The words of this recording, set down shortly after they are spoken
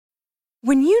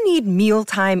When you need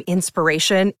mealtime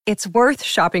inspiration, it's worth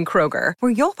shopping Kroger,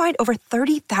 where you'll find over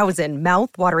 30,000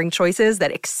 mouth-watering choices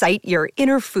that excite your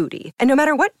inner foodie. And no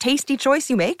matter what tasty choice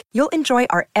you make, you'll enjoy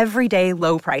our everyday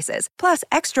low prices, plus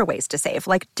extra ways to save,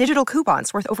 like digital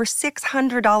coupons worth over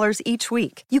 $600 each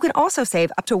week. You can also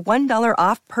save up to $1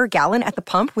 off per gallon at the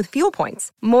pump with fuel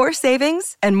points. More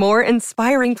savings and more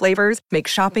inspiring flavors make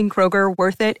shopping Kroger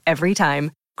worth it every time.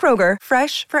 Kroger,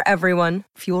 fresh for everyone.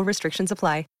 Fuel restrictions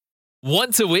apply.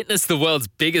 Want to witness the world's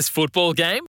biggest football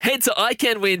game? Head to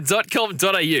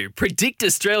iCanWin.com.au, predict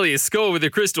Australia's score with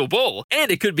a crystal ball, and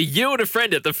it could be you and a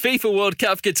friend at the FIFA World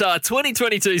Cup Qatar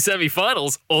 2022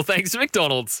 semi-finals, all thanks to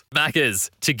McDonald's. Maccas,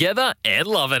 together and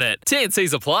loving it.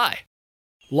 TNCs apply.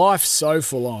 Life's so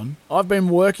full on. I've been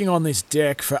working on this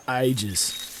deck for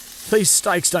ages. These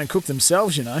steaks don't cook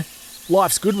themselves, you know.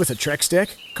 Life's good with a Trex deck.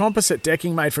 Composite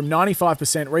decking made from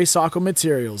 95% recycled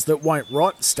materials that won't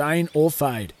rot, stain or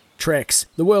fade. Trex,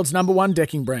 the world's #1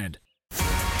 decking brand.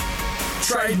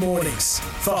 Trade Mornings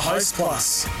for Host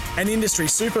Plus, an industry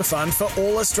super fund for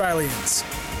all Australians.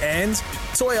 And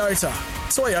Toyota,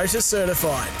 Toyota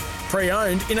certified,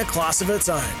 pre-owned in a class of its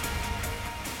own.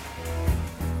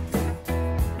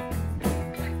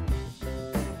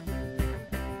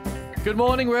 Good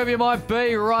morning, wherever you might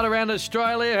be, right around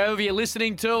Australia, however you're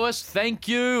listening to us. Thank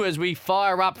you as we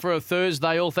fire up for a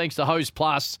Thursday, all thanks to Host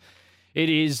Plus. It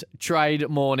is Trade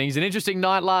Mornings. An interesting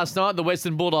night last night. The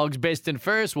Western Bulldogs best and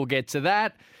first. We'll get to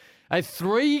that. A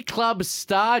 3-club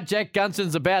star Jack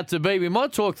Gunston's about to be. We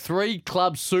might talk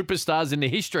 3-club superstars in the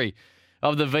history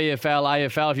of the VFL,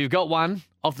 AFL. If you've got one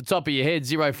off the top of your head,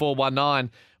 0419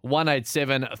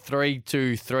 187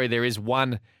 323. There is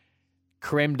one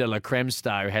creme de la creme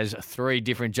star who has 3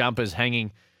 different jumpers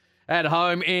hanging at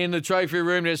home in the trophy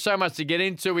room. There's so much to get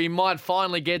into. We might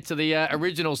finally get to the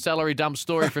original salary dump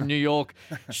story from New York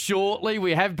shortly.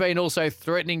 We have been also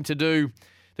threatening to do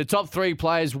the top 3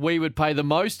 players we would pay the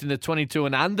most in the 22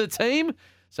 and under team.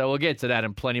 So we'll get to that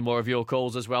and plenty more of your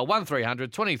calls as well.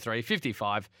 1300 23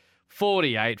 55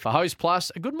 48 for Host Plus.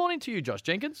 A good morning to you, Josh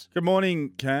Jenkins. Good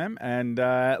morning, Cam, and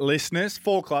listeners.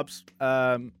 4 clubs,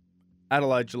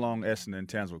 Adelaide, Geelong, Essendon,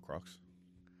 Townsville Crocs.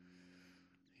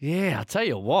 Yeah, I'll tell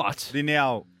you what. They're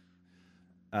now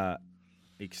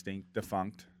extinct,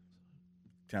 defunct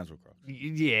Townsville Crocs.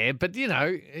 Yeah, but, you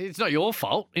know, it's not your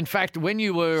fault. In fact, when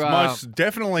you were... most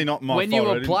definitely not my fault. When you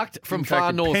were plucked from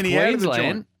far north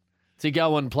Queensland to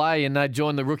go and play and they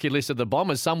joined the rookie list of the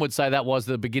Bombers, some would say that was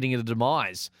the beginning of the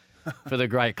demise for the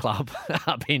great club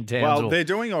up in Townsville. Well, they're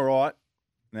doing all right.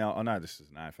 Now, I know this is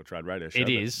an AFL Trade Radio show. It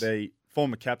is. The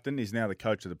former captain is now the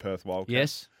coach of the Perth Wildcats.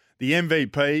 Yes. The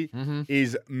MVP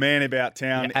is man about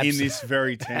town in this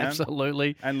very town.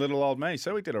 Absolutely. And little old me.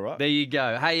 So we did all right. There you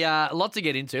go. Hey, a lot to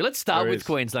get into. Let's start with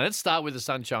Queensland. Let's start with the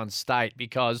Sunshine State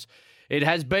because it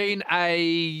has been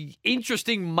a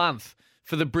interesting month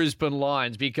for the Brisbane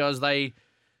Lions because there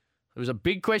was a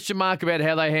big question mark about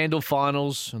how they handle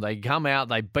finals. They come out,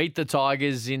 they beat the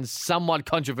Tigers in somewhat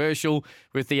controversial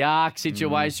with the ARC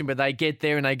situation, but they get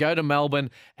there and they go to Melbourne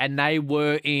and they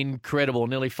were incredible.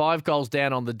 Nearly 5 goals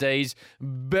down on the Ds,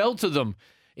 belted them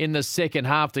in the second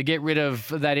half to get rid of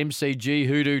that MCG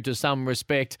hoodoo to some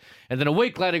respect. And then a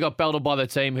week later got belted by the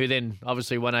team who then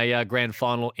obviously won a grand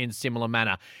final in similar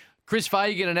manner. Chris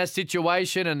Fagan and that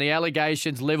situation and the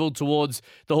allegations levelled towards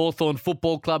the Hawthorn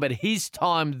Football Club at his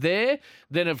time there.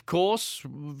 Then, of course,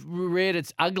 reared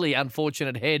its ugly,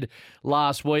 unfortunate head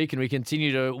last week, and we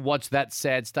continue to watch that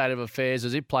sad state of affairs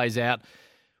as it plays out.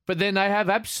 But then they have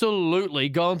absolutely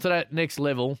gone to that next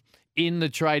level in the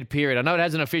trade period. I know it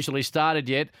hasn't officially started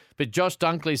yet, but Josh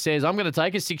Dunkley says, I'm going to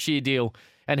take a 6-year deal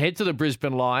and head to the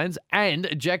Brisbane Lions. And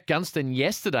Jack Gunston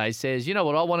yesterday says, you know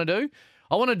what I want to do?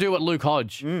 I want to do what Luke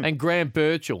Hodge and Grant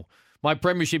Birchall, my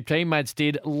premiership teammates,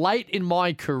 did late in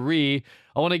my career.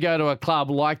 I want to go to a club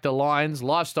like the Lions.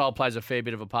 Lifestyle plays a fair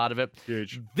bit of a part of it.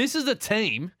 Huge. This is a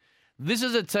team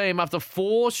after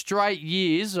 4 straight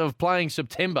years of playing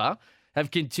September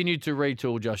have continued to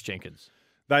retool, Josh Jenkins.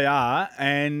 They are,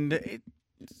 and it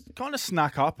kind of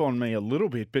snuck up on me a little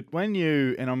bit. But when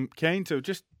and I'm keen to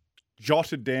just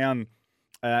jotted down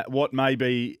what may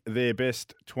be their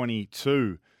best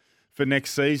 22 for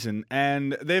next season,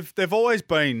 and they've always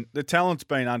been, the talent's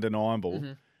been undeniable.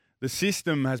 Mm-hmm. The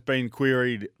system has been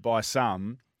queried by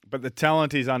some, but the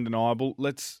talent is undeniable.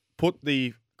 Let's put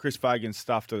the Chris Fagan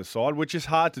stuff to the side, which is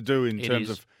hard to do in terms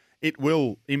of it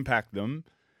will impact them.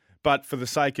 But for the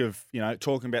sake of,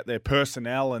 talking about their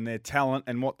personnel and their talent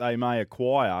and what they may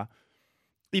acquire,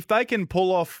 if they can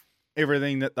pull off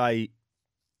everything that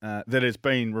that has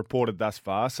been reported thus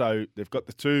far, so they've got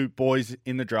the 2 boys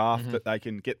in the draft that they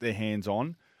can get their hands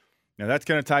on. Now, that's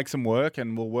going to take some work,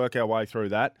 and we'll work our way through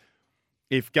that.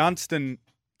 If Gunston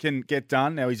can get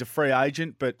done, now he's a free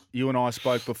agent, but you and I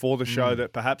spoke before the show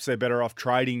that perhaps they're better off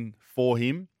trading for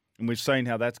him, and we've seen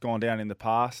how that's gone down in the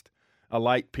past. A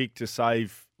late pick to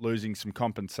save losing some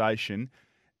compensation.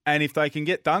 And if they can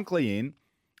get Dunkley in,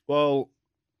 well,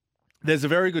 there's a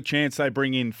very good chance they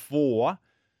bring in 4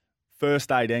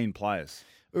 first 18 players.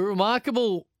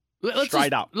 Remarkable.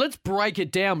 Let's break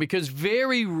it down, because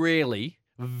very rarely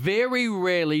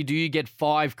do you get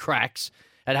 5 cracks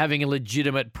at having a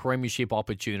legitimate premiership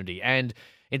opportunity. And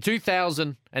in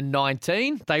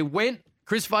 2019, they went.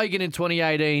 Chris Fagan in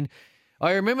 2018.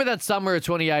 I remember that summer of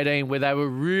 2018 where they were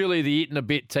really the eaten a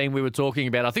bit team we were talking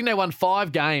about. I think they won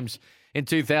 5 games in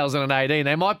 2018.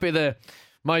 They might be the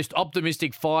most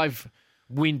optimistic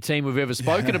 5-win team we've ever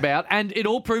spoken about, and it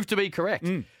all proved to be correct.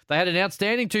 They had an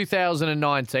outstanding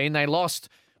 2019. They lost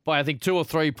by, I think, 2 or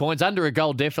 3 points, under a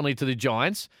goal definitely, to the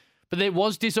Giants. But there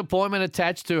was disappointment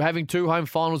attached to having 2 home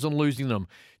finals and losing them.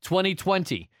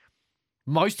 2020,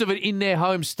 most of it in their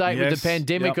home state with the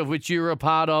pandemic of which you were a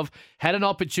part of, had an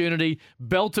opportunity,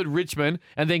 belted Richmond,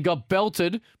 and then got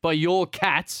belted by your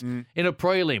Cats in a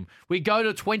prelim. We go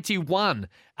to 21.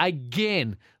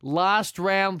 Again, last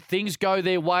round, things go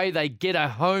their way. They get a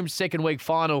home second week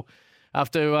final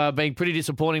after being pretty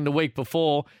disappointing the week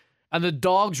before, and the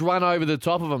Dogs run over the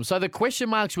top of them. So the question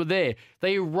marks were there.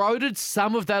 They eroded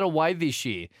some of that away this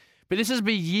year. But this has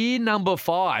been year number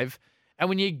 5, and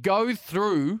when you go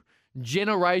through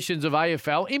generations of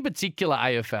AFL, in particular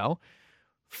AFL,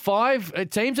 5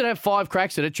 teams that have 5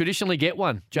 cracks at it traditionally get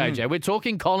one, JJ. We're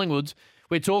talking Collingwoods.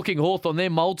 We're talking Hawthorn. They're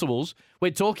multiples.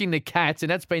 We're talking the Cats, and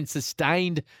that's been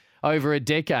sustained over a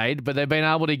decade, but they've been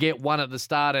able to get one at the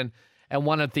start and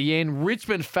one at the end.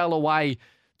 Richmond fell away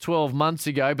 12 months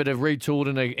ago, but have retooled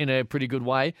in a pretty good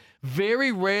way.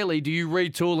 Very rarely do you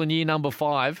retool in year number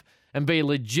 5 and be a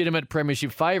legitimate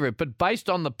premiership favourite. But based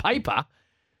on the paper,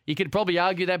 you could probably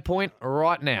argue that point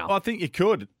right now. I think you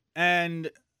could. And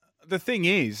the thing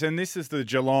is, and this is the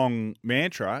Geelong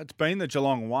mantra, it's been the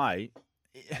Geelong way.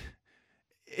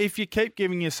 If you keep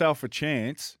giving yourself a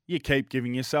chance, you keep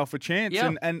giving yourself a chance.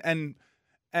 Yeah.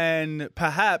 And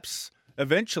perhaps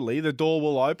eventually the door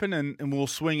will open and will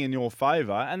swing in your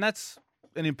favour. And that's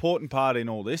an important part in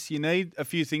all this. You need a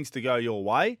few things to go your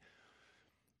way.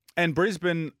 And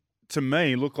Brisbane, to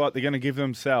me, look like they're going to give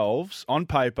themselves, on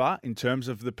paper, in terms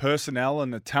of the personnel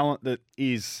and the talent that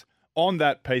is on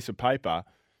that piece of paper,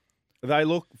 they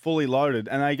look fully loaded,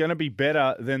 and they're going to be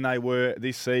better than they were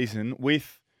this season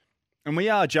with, and we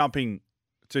are jumping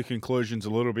to conclusions a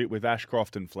little bit with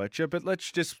Ashcroft and Fletcher, but let's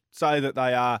just say that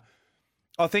they are,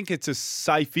 I think it's a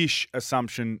safe-ish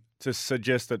assumption to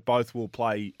suggest that both will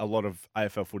play a lot of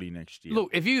AFL footy next year.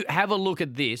 Look, if you have a look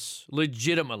at this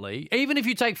legitimately, even if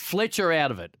you take Fletcher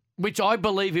out of it, which I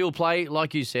believe he'll play,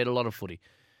 like you said, a lot of footy.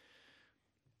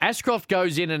 Ashcroft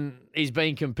goes in and he's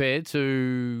being compared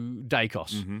to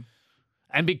Dacos. Mm-hmm.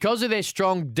 And because of their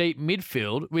strong, deep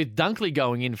midfield, with Dunkley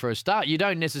going in for a start, you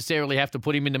don't necessarily have to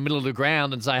put him in the middle of the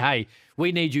ground and say, hey,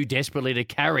 we need you desperately to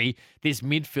carry this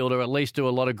midfield or at least do a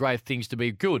lot of great things to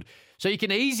be good. So you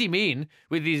can ease him in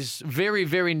with his very,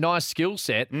 very nice skill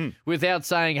set without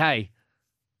saying, hey,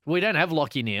 we don't have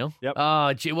Lachie Neale. Yep.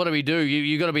 What do we do?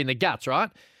 You got to be in the guts,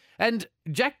 right? And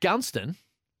Jack Gunston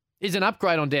is an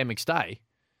upgrade on Dan McStay.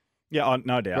 Yeah,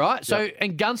 no doubt. Right? So,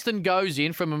 and Gunston goes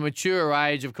in from a mature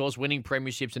age, of course, winning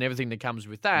premierships and everything that comes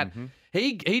with that. Mm-hmm.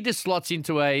 He just slots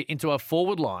into a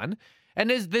forward line.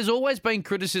 And there's always been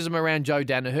criticism around Joe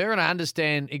Danaher, and I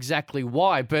understand exactly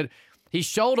why. But his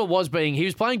shoulder he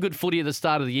was playing good footy at the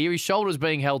start of the year. His shoulder was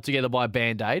being held together by a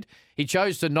Band-Aid. He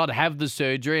chose to not have the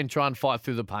surgery and try and fight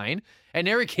through the pain. And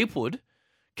Eric Hipwood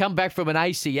come back from an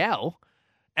ACL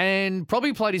and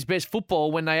probably played his best football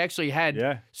when they actually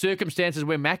had circumstances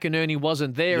where McInerney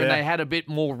wasn't there and they had a bit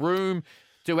more room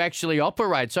to actually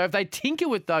operate. So if they tinker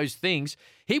with those things,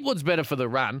 Hipwood's better for the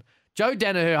run. Joe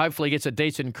Danaher hopefully gets a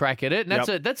decent crack at it.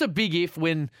 And that's a big if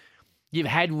when you've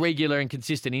had regular and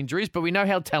consistent injuries, but we know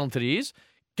how talented he is.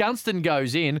 Gunston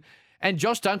goes in, and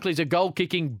Josh Dunkley's a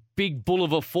goal-kicking big bull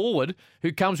of a forward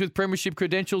who comes with premiership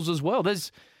credentials as well.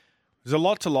 There's a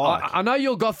lot to like. I know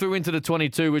you'll go through into the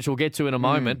 22, which we'll get to in a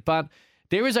moment, but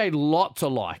there is a lot to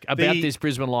like about this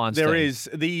Brisbane Lions team. There is.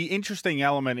 The interesting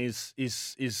element is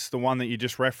the one that you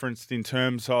just referenced in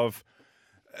terms of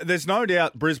there's no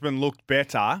doubt Brisbane looked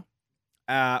better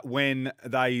when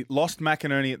they lost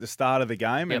McInerney at the start of the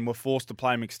game and were forced to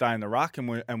play McStay in the ruck and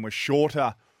were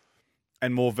shorter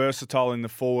and more versatile in the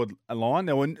forward line.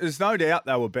 There's no doubt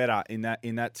they were better in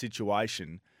that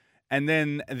situation. And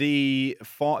then the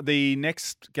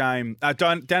next game,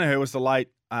 Danaher was the late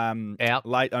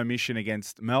late omission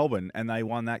against Melbourne, and they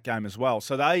won that game as well.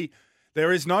 So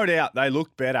there is no doubt they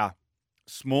look better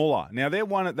smaller. Now,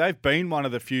 they've been one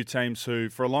of the few teams who,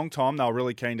 for a long time, they were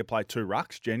really keen to play two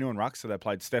rucks, genuine rucks. So they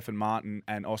played Stephen Martin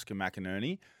and Oscar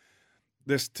McInerney.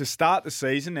 To start the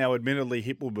season, now admittedly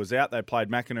Hipwood was out. They played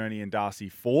McInerney and Darcy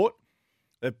Fort.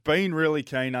 They've been really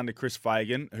keen under Chris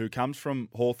Fagan, who comes from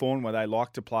Hawthorn, where they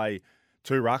like to play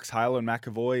two rucks, Hale and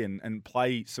McAvoy, and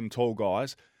play some tall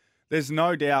guys. There's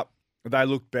no doubt they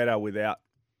look better without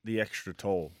the extra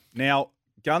tall. Now,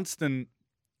 Gunston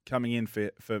coming in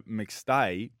for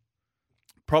McStay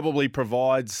probably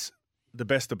provides the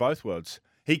best of both worlds.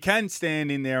 He can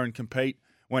stand in there and compete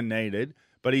when needed,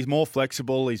 but he's more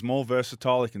flexible, he's more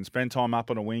versatile, he can spend time up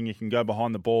on a wing, he can go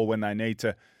behind the ball when they need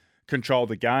to control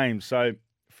the game. So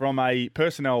from a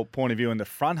personnel point of view in the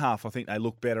front half, I think they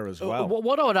look better as well.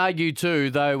 What I would argue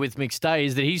too, though, with McStay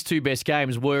is that his two best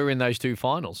games were in those two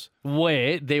finals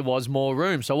where there was more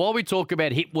room. So while we talk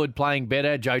about Hipwood playing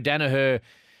better, Joe Danaher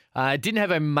didn't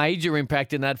have a major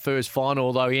impact in that first final,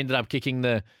 although he ended up kicking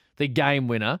the game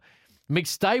winner.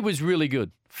 McStay was really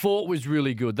good. Fort was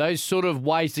really good. Those sort of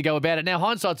ways to go about it. Now,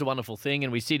 hindsight's a wonderful thing,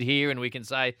 and we sit here and we can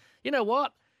say, you know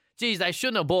what? Geez, they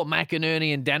shouldn't have brought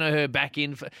McInerney and Danaher back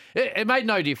in. It made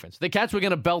no difference. The Cats were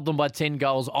going to belt them by 10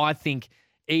 goals, I think,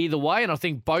 either way, and I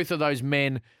think both of those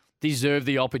men deserve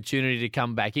the opportunity to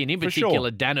come back in particular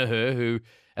Danaher, who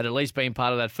had at least been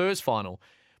part of that first final.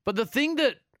 But the thing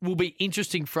that will be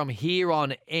interesting from here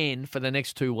on in for the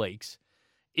next 2 weeks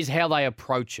is how they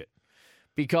approach it.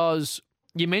 Because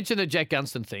you mentioned the Jack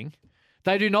Gunston thing.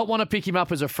 They do not want to pick him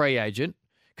up as a free agent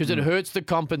because it hurts the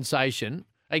compensation.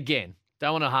 Again,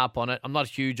 don't want to harp on it. I'm not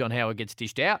huge on how it gets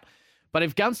dished out. But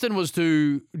if Gunston was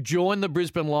to join the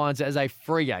Brisbane Lions as a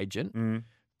free agent,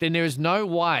 then there is no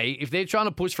way, if they're trying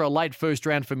to push for a late first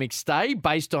round for McStay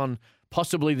based on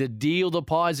possibly the deal the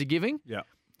Pies are giving,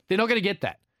 they're not going to get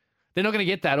that. They're not going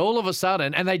to get that all of a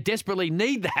sudden, and they desperately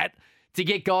need that to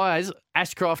get guys,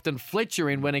 Ashcroft and Fletcher,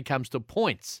 in when it comes to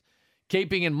points.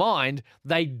 Keeping in mind,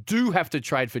 they do have to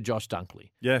trade for Josh Dunkley.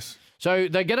 Yes. So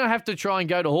they're going to have to try and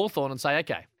go to Hawthorn and say,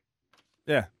 okay.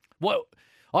 Yeah. Well,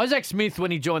 Isaac Smith,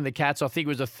 when he joined the Cats, I think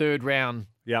was a third-round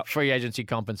free agency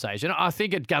compensation. I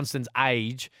think at Gunston's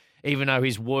age, even though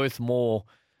he's worth more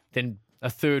than a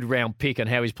third-round pick and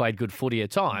how he's played good footy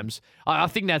at times, I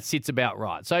think that sits about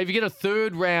right. So if you get a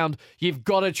third round, you've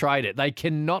got to trade it. They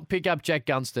cannot pick up Jack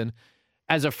Gunston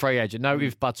as a free agent. No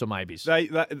ifs, buts, or maybes.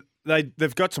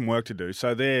 They've got some work to do.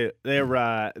 So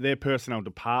their personnel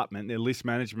department, their list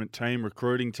management team,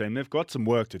 recruiting team, they've got some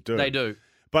work to do. They do.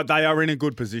 But they are in a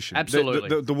good position.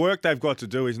 Absolutely. The work they've got to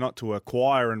do is not to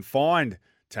acquire and find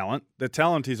talent. The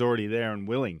talent is already there and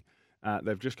willing.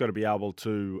 They've just got to be able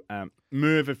to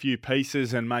move a few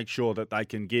pieces and make sure that they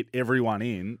can get everyone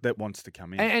in that wants to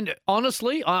come in. And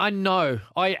honestly,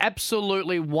 I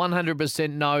absolutely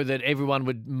 100% know that everyone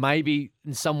would maybe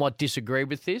somewhat disagree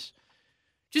with this.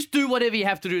 Just do whatever you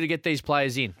have to do to get these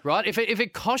players in, right? If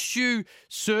it costs you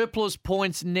surplus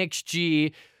points next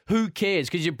year, who cares?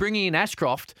 Because you're bringing in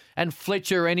Ashcroft and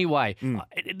Fletcher anyway.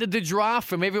 The draft,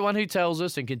 from everyone who tells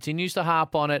us and continues to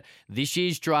harp on it, this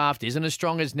year's draft isn't as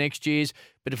strong as next year's.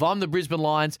 But if I'm the Brisbane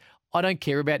Lions, I don't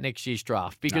care about next year's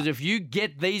draft. Because if you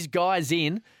get these guys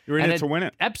in... You're in it to win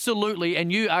it. Absolutely.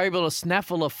 And you are able to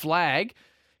snaffle a flag,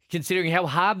 considering how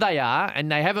hard they are, and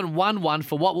they haven't won one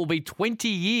for what will be 20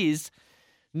 years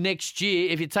next year.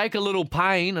 If you take a little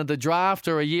pain at the draft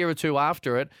or a year or two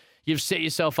after it, you've set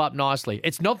yourself up nicely.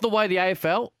 It's not the way the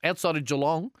AFL, outside of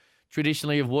Geelong,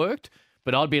 traditionally have worked,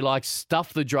 but I'd be like,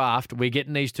 stuff the draft. We're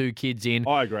getting these two kids in.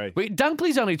 I agree.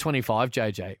 Dunkley's only 25,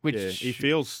 JJ. Which he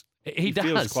feels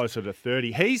does. Closer to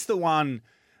 30. He's the one,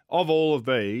 of all of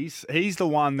these, he's the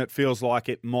one that feels like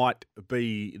it might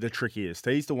be the trickiest.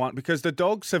 He's the one, because the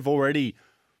Dogs have already...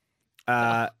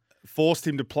 forced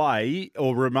him to play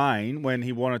or remain when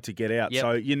he wanted to get out.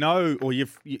 So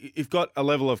you've got a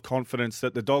level of confidence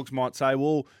that the Dogs might say,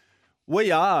 well, we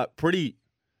are pretty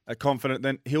confident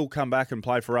that he'll come back and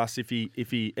play for us if he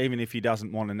even if he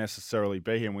doesn't want to necessarily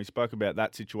be here. And we spoke about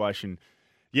that situation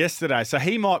yesterday. So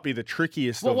he might be the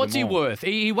trickiest. Well, of what's them he all. worth?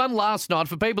 He won last night.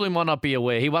 For people who might not be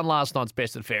aware, he won last night's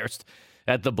best and fairest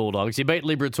at the Bulldogs. He beat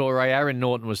Liberatore. Aaron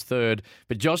Norton was third.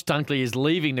 But Josh Dunkley is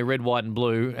leaving the red, white and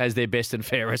blue as their best and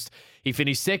fairest. He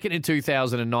finished second in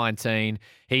 2019.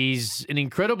 He's an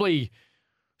incredibly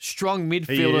strong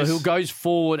midfielder who goes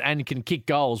forward and can kick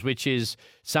goals, which is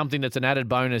something that's an added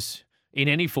bonus in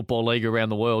any football league around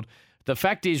the world. The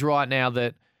fact is right now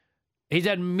that he's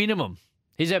at minimum.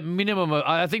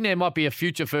 I think there might be a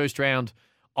future first round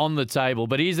on the table,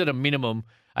 but he's at a minimum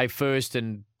a first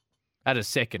and at a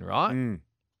second, right?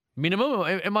 minimum?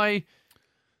 Am I?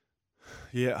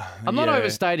 Yeah. I'm not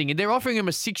overstating it. They're offering him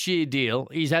a 6-year deal.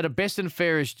 He's had a best and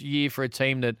fairest year for a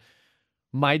team that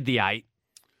made the 8.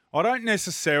 I don't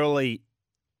necessarily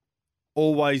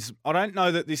always. I don't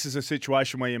know that this is a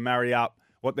situation where you marry up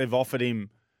what they've offered him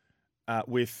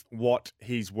with what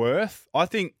he's worth. I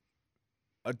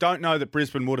don't know that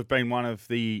Brisbane would have been one of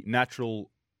the natural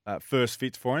first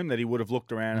fits for him, that he would have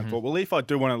looked around and thought, well, if I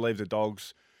do want to leave the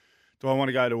Dogs, do I want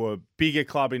to go to a bigger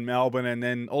club in Melbourne? And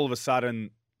then all of a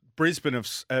sudden, Brisbane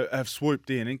have swooped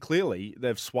in, and clearly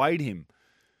they've swayed him.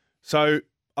 So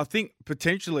I think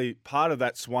potentially part of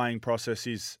that swaying process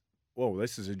is, well,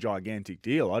 this is a gigantic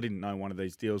deal. I didn't know one of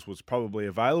these deals was probably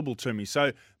available to me.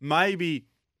 So maybe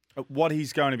what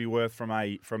he's going to be worth from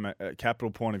a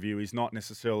capital point of view is not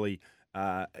necessarily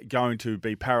going to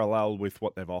be parallel with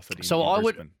what they've offered him. So in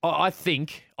Brisbane. I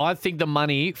think the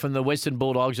money from the Western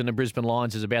Bulldogs and the Brisbane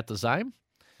Lions is about the same.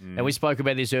 And we spoke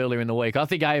about this earlier in the week. I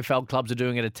think AFL clubs are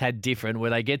doing it a tad different, where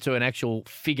they get to an actual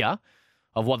figure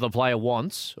of what the player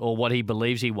wants or what he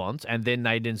believes he wants, and then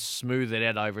they smooth it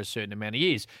out over a certain amount of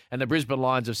years. And the Brisbane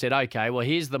Lions have said, okay, well,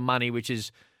 here's the money, which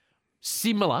is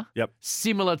similar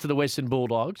to the Western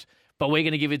Bulldogs, but we're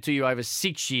going to give it to you over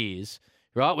 6 years,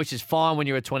 right, which is fine when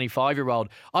you're a 25-year-old.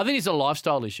 I think it's a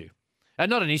lifestyle issue. And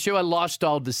not an issue, a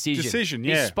lifestyle decision.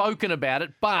 Yeah. He's spoken about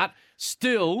it, but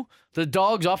still, the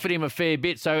Dogs offered him a fair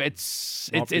bit, so it's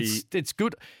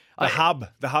good.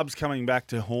 The hub's coming back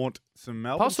to haunt some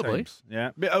Melbourne Possibly. teams.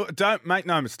 Yeah, but don't make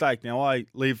no mistake. Now, I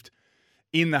lived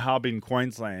in the hub in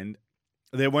Queensland.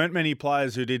 There weren't many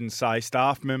players who didn't say,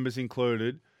 staff members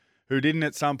included, who didn't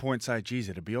at some point say, geez,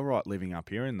 it'd be all right living up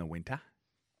here in the winter.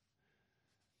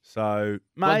 So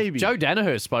maybe. Joe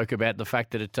Danaher spoke about the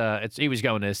fact that he was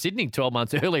going to Sydney 12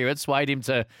 months earlier. It swayed him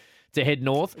to head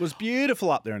north. It was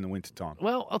beautiful up there in the wintertime.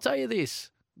 Well, I'll tell you this.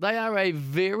 They are a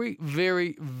very,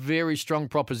 very, very strong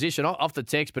proposition. Off the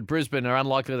text, but Brisbane are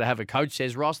unlikely to have a coach,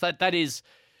 says Ross. That is...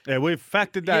 Yeah, we've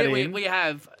factored that in. We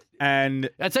have. And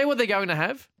I'll tell you what they're going to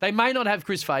have. They may not have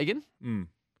Chris Fagan,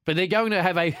 but they're going to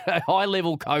have a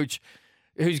high-level coach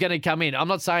who's going to come in. I'm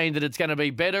not saying that it's going to be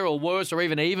better or worse or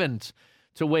even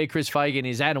to where Chris Fagan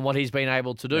is at and what he's been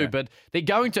able to do. But they're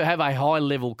going to have a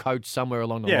high-level coach somewhere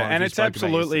along the line. Yeah, and it's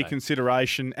absolutely a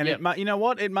consideration. And it may, you know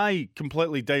what? It may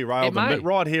completely derail them. But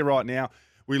right here, right now,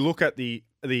 we look at the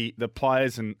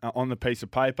players and on the piece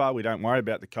of paper. We don't worry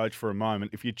about the coach for a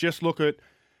moment. If you just look at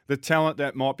the talent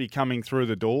that might be coming through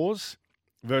the doors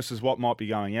versus what might be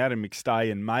going out in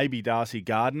McStay and maybe Darcy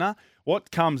Gardner,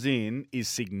 what comes in is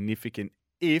significant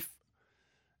if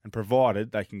and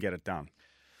provided they can get it done.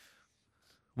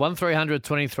 1300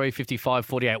 23 55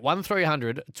 48.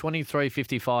 1300 23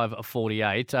 55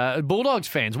 48. Bulldogs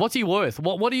fans, what's he worth?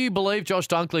 What do you believe Josh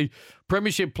Dunkley,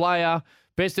 premiership player,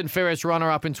 best and fairest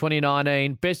runner-up in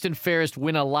 2019, best and fairest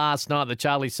winner last night, the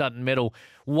Charlie Sutton medal,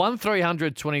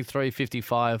 1300 23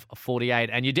 55 48.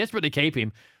 And you're desperate to keep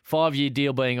him, 5-year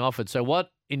deal being offered. So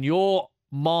what, in your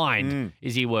mind,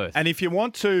 is he worth? And if you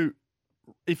want to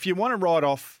write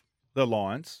off the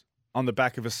Lions on the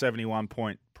back of a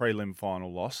 71-point prelim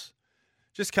final loss,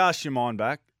 just cast your mind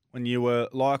back when you were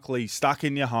likely stuck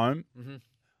in your home,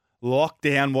 locked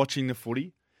down watching the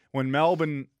footy, when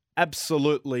Melbourne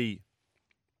absolutely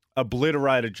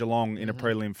obliterated Geelong in a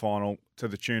prelim final to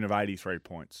the tune of 83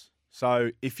 points.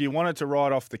 So if you wanted to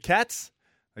write off the Cats,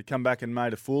 they come back and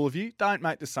made a fool of you, don't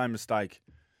make the same mistake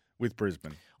with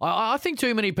Brisbane. I think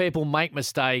too many people make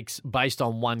mistakes based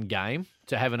on one game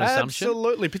to have an assumption.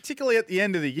 Absolutely, particularly at the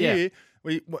end of the year,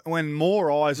 when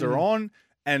more eyes are on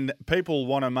and people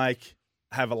want to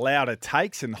have louder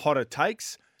takes and hotter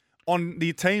takes on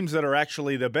the teams that are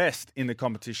actually the best in the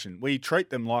competition. We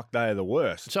treat them like they are the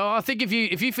worst. So I think if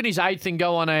you finish 8th and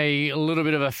go on a little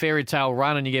bit of a fairy tale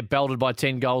run and you get belted by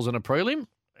 10 goals in a prelim,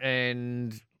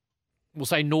 and we'll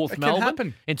say North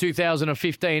Melbourne in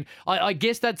 2015, I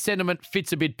guess that sentiment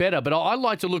fits a bit better. But I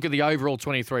like to look at the overall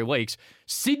 23 weeks.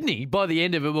 Sydney, by the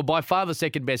end of it, were by far the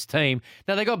second best team.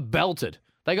 Now, they got belted.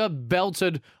 They got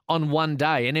belted on one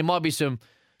day, and there might be some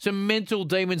mental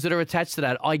demons that are attached to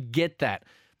that. I get that.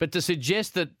 But to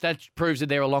suggest that proves that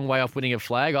they're a long way off winning a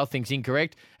flag, I think is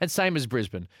incorrect. And same as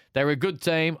Brisbane. They were a good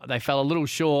team. They fell a little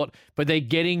short, but they're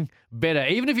getting better.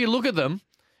 Even if you look at them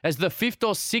as the 5th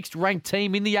or 6th ranked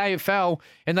team in the AFL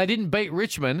and they didn't beat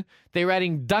Richmond, they're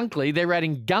adding Dunkley, they're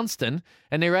adding Gunston,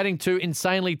 and they're adding 2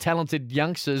 insanely talented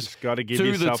youngsters to the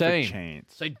team. A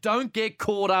chance. So don't get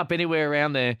caught up anywhere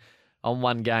around there on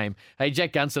one game. Hey,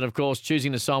 Jack Gunston, of course,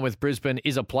 choosing to sign with Brisbane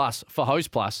is a plus for Host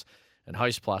Plus. And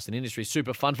Host Plus, an industry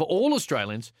super fund for all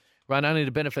Australians, run only to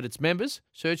benefit its members.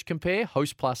 Search, compare,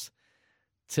 Host Plus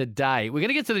today. We're going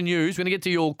to get to the news. We're going to get to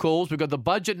your calls. We've got the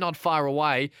budget not far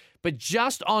away. But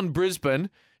just on Brisbane,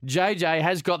 JJ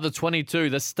has got the 22,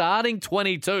 the starting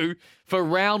 22 for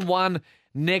round one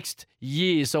next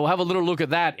year. So we'll have a little look at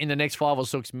that in the next 5 or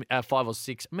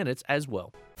 6 minutes as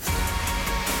well.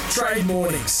 Trade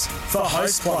Mornings for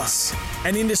Host Plus,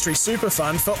 an industry super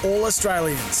fund for all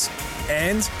Australians.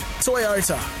 And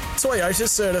Toyota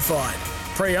certified,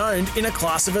 pre-owned in a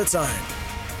class of its own.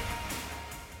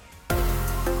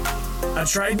 A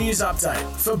trade news update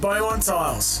for Beaumont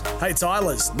Tiles. Hey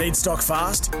Tilers, need stock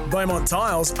fast? Beaumont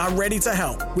Tiles are ready to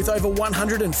help with over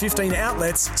 115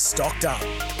 outlets stocked up.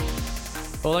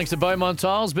 Well, thanks to Beaumont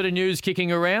Tiles. Bit of news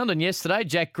kicking around. And yesterday,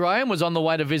 Jack Graham was on the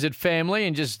way to visit family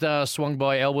and just swung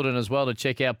by Alberton as well to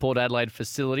check out Port Adelaide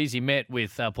facilities. He met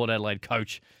with Port Adelaide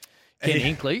coach Ken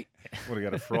Hinkley. Would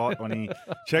have got a fright when he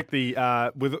checked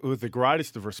the, with the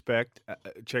greatest of respect,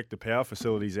 checked the power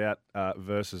facilities out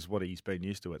versus what he's been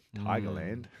used to at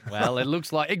Tigerland. Well, it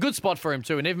looks like a good spot for him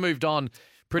too, and they've moved on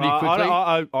pretty quickly.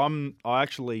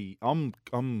 I'm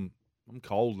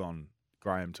cold on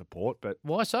Graham to Port, but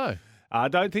why so? I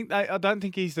don't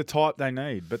think he's the type they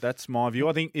need, but that's my view.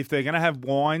 I think if they're going to have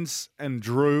Wines and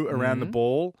Drew around the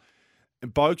ball,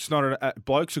 and Bloke's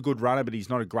a good runner, but he's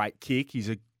not a great kick. He's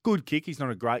a good kick. He's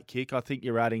not a great kick. I think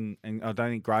you're adding, and I don't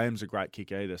think Graham's a great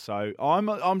kick either. So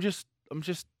I'm just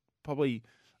probably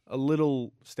a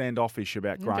little standoffish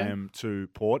about Graham to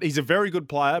Port. He's a very good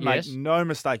player, make no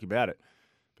mistake about it.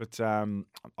 But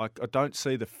I don't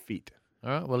see the fit. All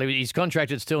right. Well, he's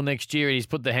contracted still next year, and he's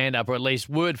put the hand up, or at least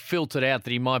word filtered out that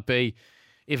he might be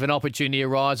if an opportunity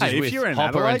arises with you're in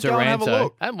Hopper Adelaide, and go and have a Taranto.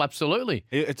 look. Absolutely.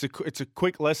 It's a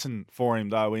quick lesson for him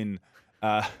though. In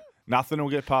nothing will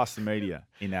get past the media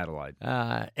in Adelaide.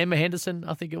 Emma Henderson,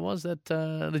 I think it was that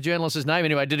the journalist's name.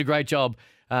 Anyway, did a great job.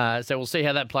 So we'll see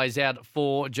how that plays out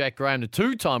for Jack Graham, the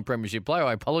two-time premiership player.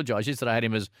 I apologise. Yesterday I had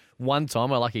him as one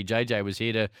time. I'm lucky JJ was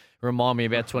here to remind me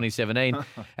about 2017.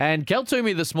 And Kel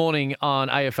Toomey this morning on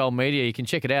AFL Media, you can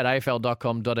check it out,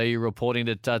 afl.com.au, reporting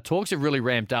that talks have really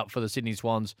ramped up for the Sydney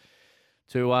Swans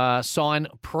to sign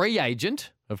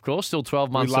pre-agent, of course, still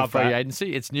 12 months of free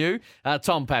agency. It's new.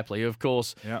 Tom Papley, of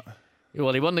course. Yeah.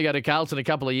 Well, he wanted to go to Carlton a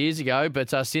couple of years ago, but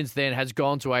since then has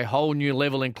gone to a whole new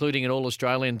level, including an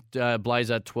All-Australian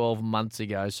Blazer 12 months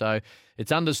ago. So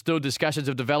it's understood discussions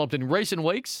have developed in recent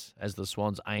weeks as the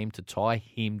Swans aim to tie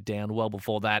him down well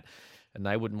before that. And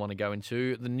they wouldn't want to go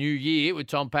into the new year with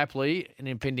Tom Papley, an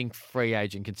impending free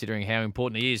agent, considering how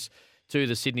important he is to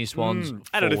the Sydney Swans.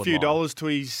 Added a few dollars to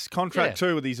his contract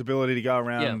too, with his ability to go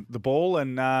around the ball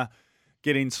and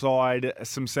get inside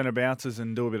some centre bounces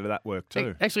and do a bit of that work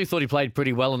too. I actually thought he played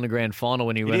pretty well in the grand final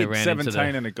when he went around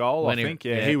 17 and a goal, I think.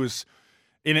 He was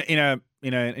in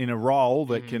a role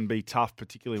that can be tough,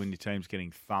 particularly when your team's getting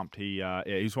thumped. He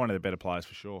was one of the better players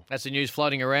for sure. That's the news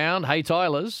floating around. Hey,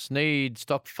 Tylers need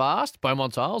stock fast.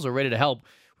 Beaumont Tiles are ready to help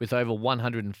with over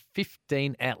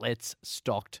 115 outlets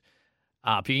stocked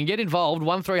up. You can get involved,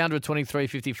 1300 23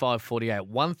 55 48,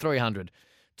 1300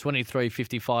 23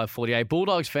 55 48.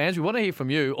 Bulldogs fans, we want to hear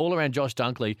from you all around Josh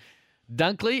Dunkley.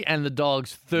 Dunkley and the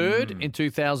Dogs third in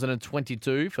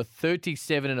 2022 for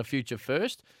 37 in a future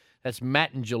first. That's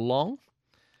Matt and Geelong.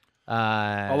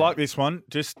 I like this one.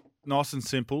 Just nice and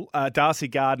simple. Darcy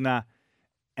Gardner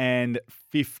and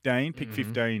 15. Pick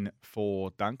 15 for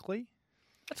Dunkley.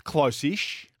 That's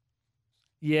close-ish.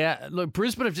 Yeah, look,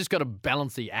 Brisbane have just got to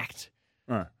balance the act.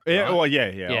 Yeah, well,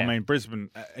 yeah. I mean, Brisbane,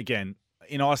 again,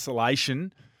 in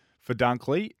isolation for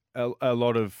Dunkley, a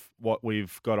lot of what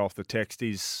we've got off the text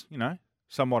is,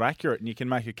 somewhat accurate, and you can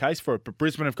make a case for it. But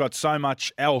Brisbane have got so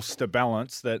much else to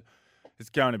balance that it's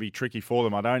going to be tricky for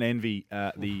them. I don't envy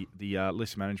the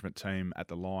list management team at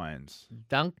the Lions.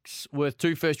 Dunk's worth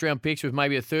 2 first-round picks with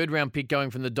maybe a third-round pick going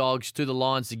from the Dogs to the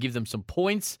Lions to give them some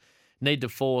points. Need to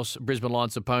force Brisbane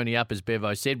Lions to pony up, as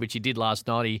Bevo said, which he did last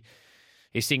night.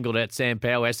 He singled out Sam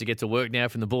Powell, has to get to work now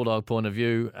from the Bulldog point of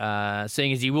view,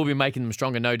 seeing as he will be making them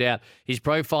stronger, no doubt. His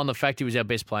profile and the fact he was our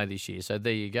best player this year. So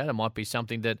there you go. That might be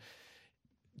something that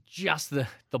just the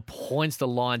points the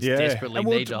Lions desperately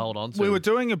need to hold on to. We were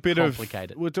doing a bit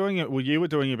you were doing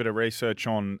a bit of research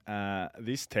on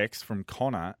this text from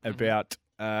Connor about.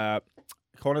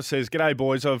 Connor says, "G'day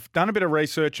boys. I've done a bit of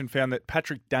research and found that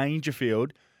Patrick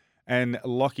Dangerfield and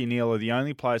Lachie Neale are the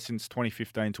only players since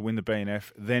 2015 to win the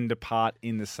BNF, then depart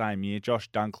in the same year. Josh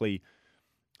Dunkley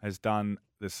has done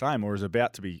the same, or is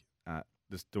about to be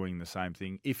just doing the same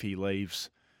thing if he leaves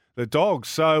the Dogs.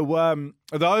 So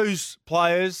those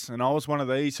players, and I was one of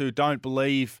these who don't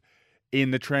believe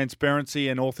in the transparency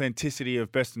and authenticity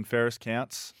of best and fairest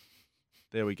counts,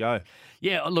 there we go.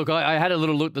 Yeah, look, I had a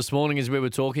little look this morning as we were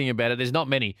talking about it. There's not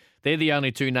many. They're the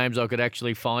only two names I could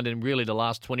actually find in really the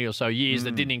last 20 or so years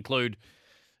that didn't include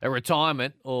a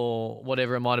retirement or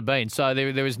whatever it might have been. So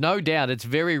there is no doubt it's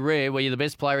very rare where you're the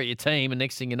best player at your team and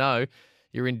next thing you know,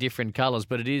 you're in different colours.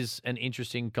 But it is an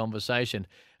interesting conversation.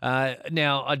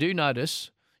 Now, I do notice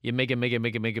your mega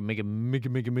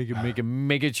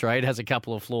trade has a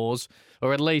couple of flaws,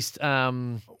 or at least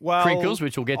crinkles,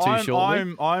 which we'll get to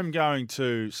shortly. I'm going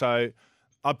to. So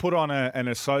I put on an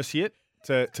associate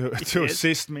to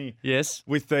assist me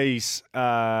with these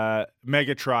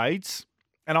mega trades,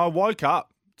 and I woke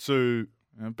up to.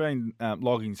 I've been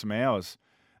logging some hours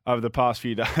over the past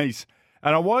few days,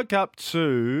 and I woke up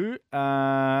to.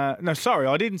 I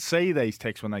didn't see these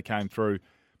texts when they came through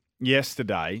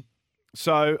yesterday.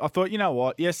 So I thought, you know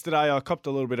what? Yesterday I copped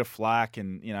a little bit of flack,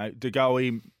 and De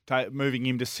Goey moving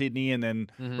him to Sydney, and then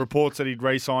reports that he'd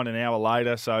re-signed an hour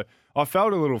later. So I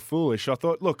felt a little foolish. I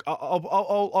thought, look,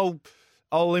 I'll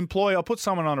put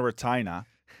someone on a retainer,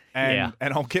 and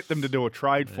I'll get them to do a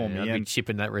trade for me. I'd be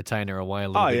chipping that retainer away a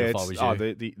little bit if I was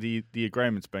you. The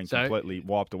agreement's been completely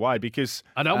wiped away because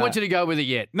I don't want you to go with it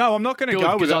yet. No, I'm not going to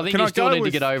go with it. I think you still need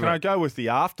to get over it. Can I go with the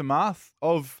aftermath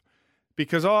of?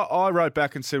 Because I wrote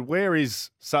back and said, where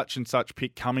is such and such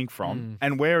pick coming from?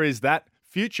 And where is that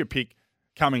future pick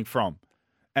coming from?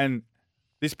 And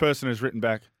this person has written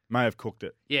back, may have cooked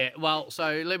it. Yeah, well, so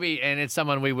and it's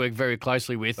someone we work very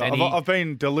closely with. And I've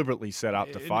been deliberately set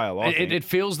up to fail, I think. It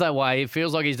feels that way. It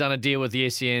feels like he's done a deal with the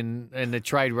SEN and the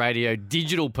Trade Radio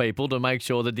digital people to make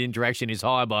sure that the interaction is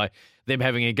high by them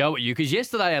having a go at you. Because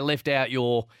yesterday I left out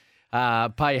your...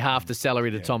 pay half the salary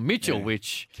to Tom Mitchell,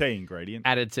 which key ingredient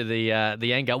added to the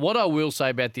anger. What I will say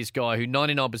about this guy, who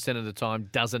 99% of the time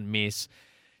doesn't miss,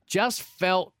 just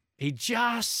felt he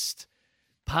just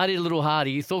partied a little harder.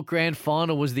 You thought grand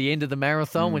final was the end of the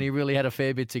marathon when he really had a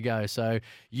fair bit to go. So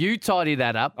you tidy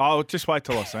that up. I'll just wait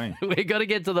till I see him. We've got to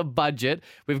get to the budget.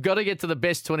 We've got to get to the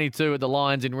best 22 at the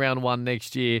Lions in round 1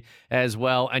 next year as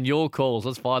well. And your calls,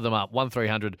 let's fire them up.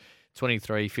 1300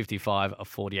 23 55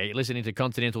 48. You're listening to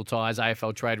Continental Tires,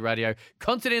 AFL Trade Radio.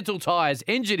 Continental Tires,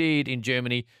 engineered in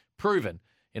Germany, proven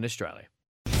in Australia.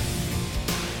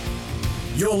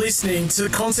 You're listening to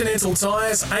Continental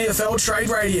Tires, AFL Trade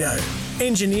Radio.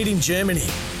 Engineered in Germany,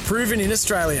 proven in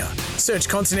Australia. Search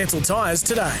Continental Tires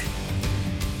today.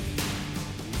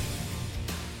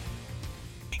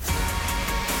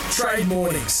 Trade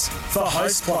Mornings for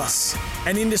Host Plus,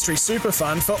 an industry super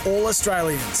fund for all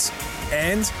Australians.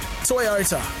 And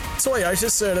Toyota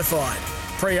certified,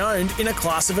 pre-owned in a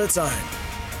class of its own.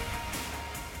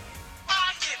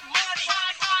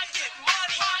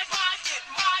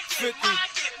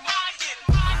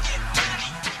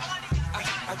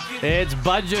 It's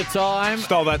budget time.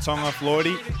 Stole that song off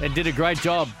Lloydie. And did a great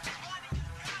job.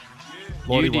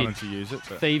 Lloydie wanted to use it.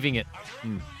 But... thieving it.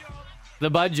 The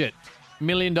budget. $1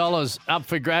 million up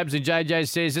for grabs, and JJ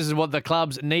says this is what the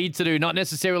clubs need to do, not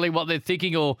necessarily what they're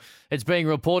thinking or it's being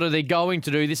reported they're going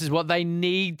to do. This is what they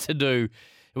need to do.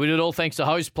 We do it all thanks to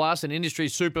Host Plus, an industry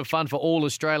super fund for all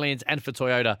Australians and for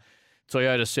Toyota.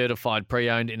 Toyota certified,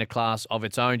 pre-owned in a class of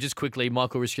its own. Just quickly,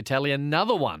 Michael Riscatelli,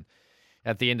 another one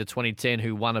at the end of 2010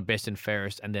 who won a best and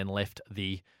fairest and then left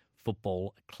the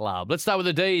football club. Let's start with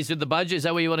the D's. With the budget, is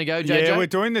that where you want to go, JJ? Yeah, we're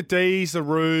doing the D's, the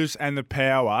Roos, and the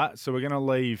Power. So we're going to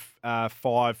leave 5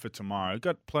 for tomorrow.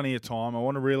 Got plenty of time. I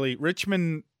want to really...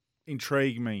 Richmond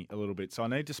intrigued me a little bit, so I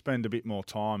need to spend a bit more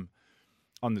time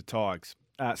on the Tigers.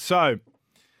 So,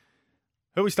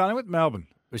 who are we starting with? Melbourne.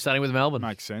 We're starting with Melbourne.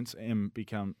 Makes sense. M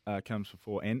comes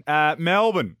before N.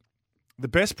 Melbourne. The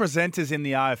best presenters in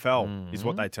the AFL is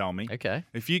what they tell me. Okay.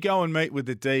 If you go and meet with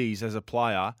the D's as a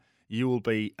player... you will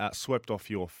be swept off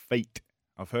your feet.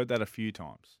 I've heard that a few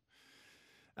times.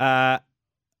 I've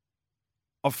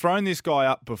thrown this guy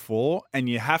up before, and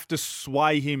you have to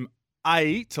sway him,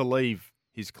 A, to leave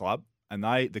his club, and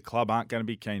the club aren't going to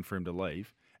be keen for him to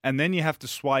leave. And then you have to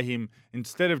sway him,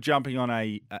 instead of jumping on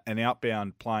an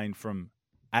outbound plane from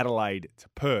Adelaide to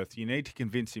Perth, you need to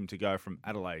convince him to go from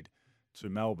Adelaide to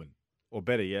Melbourne. Or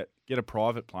better yet, get a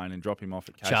private plane and drop him off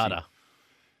at Casey. Charter.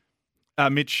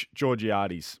 Mitch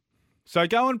Georgiades. So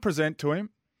go and present to him.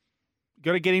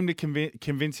 Got to get him to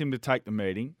convince him to take the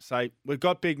meeting. Say, we've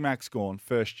got Big Max gone,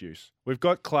 first use. We've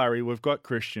got Clary, we've got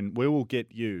Christian. We will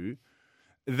get you.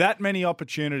 That many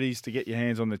opportunities to get your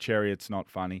hands on the cherry, it's not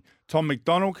funny. Tom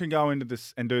McDonald can go into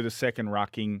this and do the second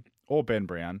rucking, or Ben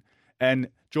Brown. And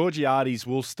Georgiades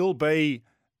will still be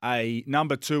a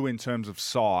number 2 in terms of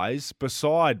size,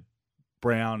 beside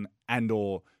Brown and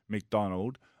or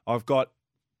McDonald. I've got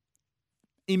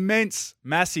immense,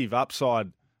 massive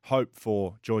upside hope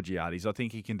for Georgiades. I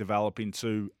think he can develop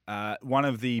into one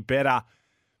of the better,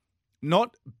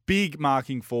 not big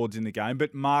marking forwards in the game,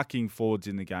 but marking forwards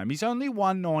in the game. He's only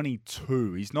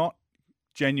 192. He's not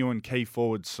genuine key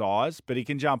forward size, but he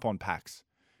can jump on packs.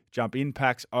 Jump in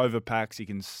packs, over packs. He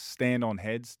can stand on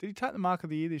heads. Did he take the mark of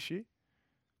the year this year?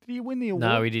 Did he win the award?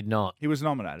 No, he did not. He was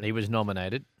nominated. He was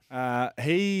nominated. He's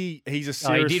a Oh,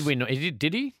 serious... he did win.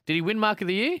 Did he? Did he win Mark of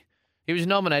the Year? He was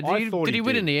nominated. Did he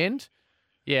win in the end?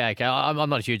 Yeah, okay. I'm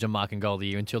not huge on Mark and Goal of the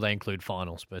Year until they include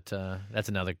finals, but that's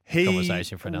another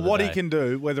conversation for another day. He can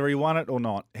do, whether he won it or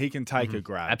not, he can take a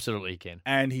grab. Absolutely he can.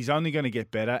 And he's only going to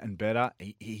get better and better.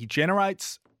 He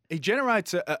generates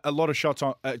a lot of shots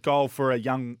on goal for a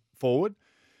young forward,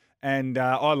 and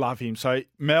I love him. So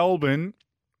Melbourne,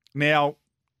 now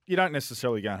you don't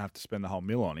necessarily go and have to spend the whole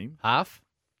 $1 on him. Half?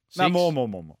 No, Six?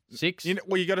 more. 6?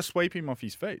 You got to sweep him off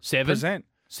his feet. 7?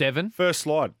 7? First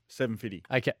slide, 750.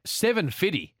 Okay,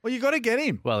 750. Well, you got to get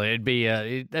him. Well, that'd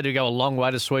go a long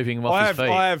way to sweeping him off his feet.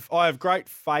 I have great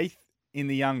faith in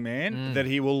the young man that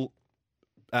he will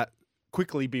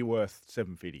quickly be worth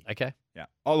 750. Okay. Yeah,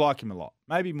 I like him a lot.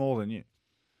 Maybe more than you,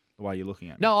 the way you're looking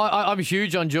at me. No, I'm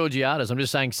huge on Georgiades. I'm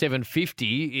just saying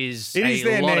 750 is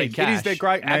their lot need. of cash. It is their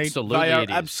great need. Absolutely, They are it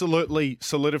is. absolutely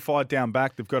solidified down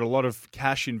back. They've got a lot of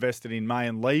cash invested in May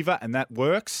and Lever, and that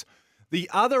works. The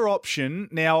other option,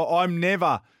 now I'm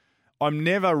never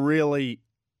really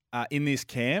in this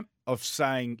camp of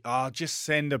saying, just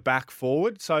send a back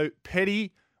forward. So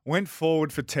Petty went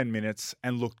forward for 10 minutes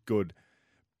and looked good.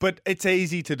 But it's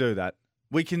easy to do that.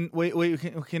 We can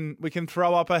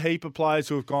throw up a heap of players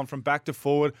who have gone from back to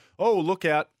forward. Oh, look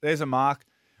out, there's a mark.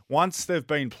 Once they've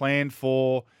been planned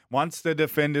for, once the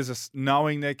defenders are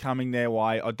knowing they're coming their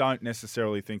way, I don't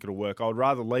necessarily think it'll work. I would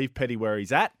rather leave Petty where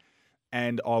he's at,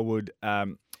 and I would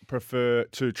prefer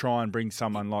to try and bring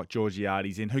someone like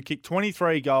Georgiades in, who kicked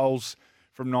 23 goals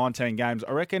from 19 games.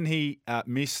 I reckon he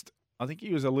missed, I think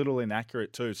he was a little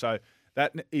inaccurate too, so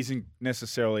that isn't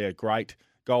necessarily a great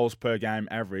goals per game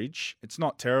average. It's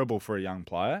not terrible for a young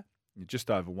player,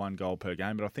 just over 1 goal per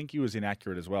game, but I think he was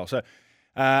inaccurate as well. So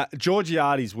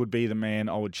Georgiades would be the man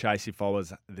I would chase if I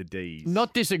was the D's.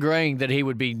 Not disagreeing that he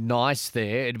would be nice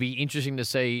there. It'd be interesting to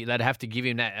see. They'd have to give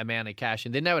him that amount of cash,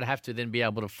 and then they would have to then be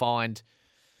able to find,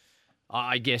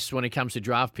 I guess, when it comes to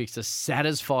draft picks, to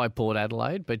satisfy Port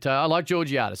Adelaide. But I like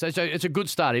Georgiades. So it's a good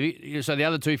start. So the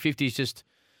other 250 is just...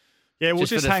 Yeah, we'll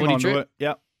just hang on to it.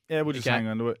 Yeah, we'll just Okay. hang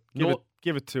on to it.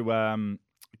 Give it to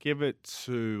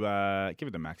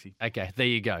Maxi. Okay, there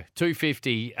you go.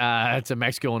 250 to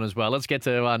Max Gawn as well. Let's get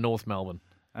to North Melbourne.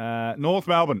 North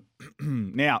Melbourne.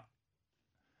 Now,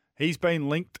 he's been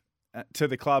linked to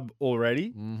the club already.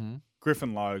 Mm-hmm.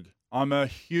 Griffin Logue. I'm a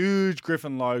huge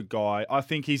Griffin Logue guy. I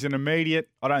think he's an immediate,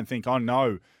 I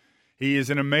know he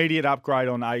is an immediate upgrade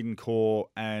on Aiden Core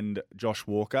and Josh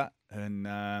Walker. And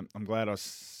I'm glad I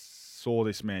saw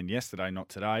this man yesterday, not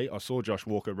today. I saw Josh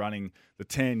Walker running the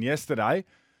 10 yesterday.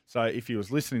 So if he was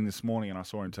listening this morning and I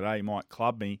saw him today, he might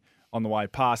club me on the way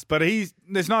past. But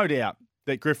there's no doubt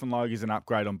that Griffin Logue is an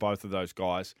upgrade on both of those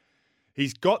guys.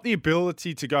 He's got the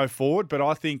ability to go forward, but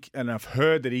I think, and I've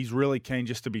heard that he's really keen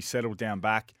just to be settled down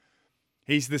back.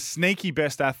 He's the sneaky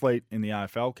best athlete in the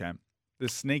AFL camp. The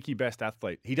sneaky best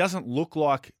athlete. He doesn't look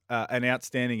like an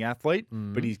outstanding athlete,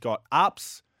 but he's got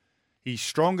ups. He's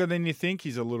stronger than you think.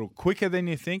 He's a little quicker than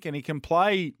you think, and he can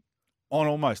play on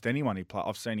almost anyone.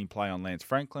 I've seen him play on Lance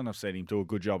Franklin. I've seen him do a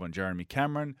good job on Jeremy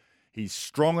Cameron. He's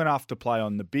strong enough to play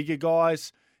on the bigger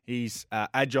guys. He's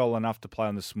agile enough to play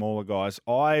on the smaller guys.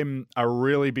 I'm a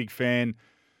really big fan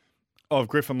of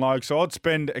Griffin Logue, so I'd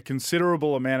spend a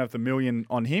considerable amount of the $1 million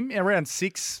on him, around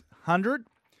 600,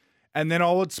 and then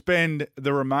I would spend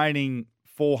the remaining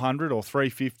 400 or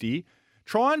 350.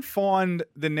 Try and find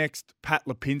the next Pat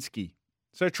Lipinski.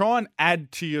 So try and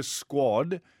add to your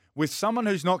squad with someone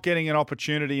who's not getting an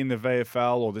opportunity in the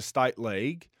VFL or the State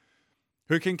League,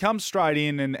 who can come straight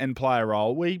in and play a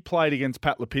role. We played against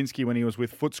Pat Lipinski when he was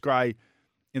with Footscray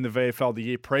in the VFL the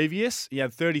year previous. He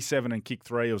had 37 and kicked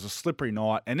 3. It was a slippery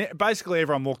night. And basically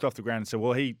everyone walked off the ground and said,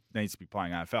 well, he needs to be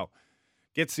playing AFL.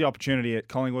 Gets the opportunity at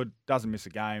Collingwood, doesn't miss a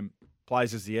game,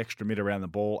 plays as the extra mid around the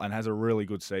ball and has a really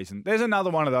good season. There's another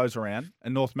one of those around,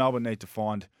 and North Melbourne need to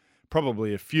find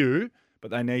probably a few,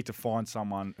 but they need to find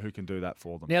someone who can do that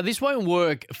for them. Now, this won't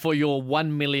work for your $1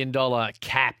 million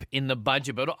cap in the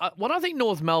budget, but what I think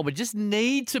North Melbourne just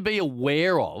need to be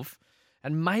aware of,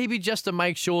 and maybe just to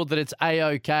make sure that it's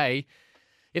A-OK,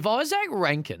 if Isaac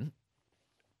Rankin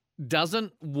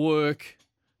doesn't work,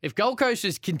 if Gold Coast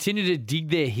just continue to dig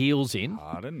their heels in,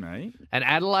 Pardon me. and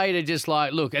Adelaide are just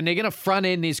like, look, and they're going to front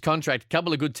end this contract. A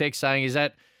couple of good texts saying is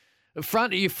that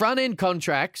Your front-end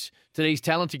contracts to these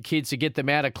talented kids to get them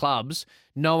out of clubs,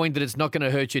 knowing that it's not going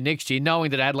to hurt you next year,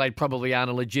 knowing that Adelaide probably aren't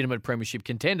a legitimate premiership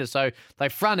contender. So they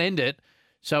front-end it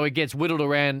so it gets whittled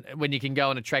around when you can go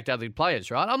and attract other players,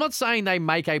 right? I'm not saying they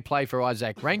make a play for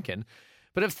Isaac Rankin,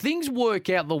 but if things work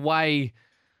out the way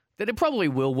that it probably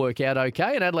will work out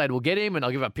okay, and Adelaide will get him, and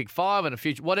I'll give up pick 5 and a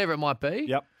future, whatever it might be.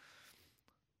 Yep.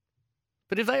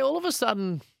 But if they all of a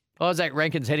sudden, Isaac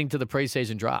Rankin's heading to the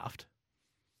preseason draft,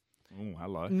 Oh,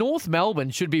 hello. North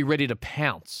Melbourne should be ready to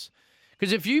pounce.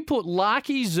 Because if you put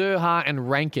Larkey, Zerha and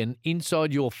Rankin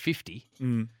inside your 50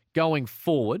 going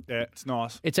forward, Yeah, it's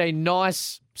nice. it's a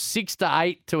nice 6 to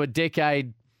 8 to a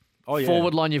decade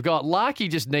forward line you've got. Larkey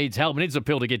just needs help. He needs a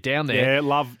pill to get down there. Yeah,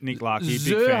 love Nick Larkey. Big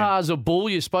fan. Zerha's a bull.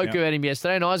 You spoke about him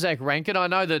yesterday. And Isaac Rankin, I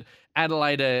know that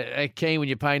Adelaide are keen when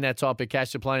you're paying that type of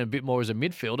cash to play him a bit more as a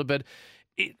midfielder, but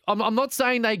I'm not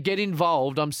saying they get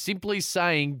involved. I'm simply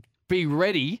saying be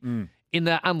ready in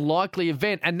the unlikely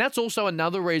event. And that's also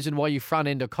another reason why you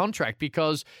front-end a contract,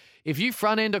 because if you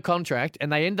front-end a contract and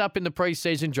they end up in the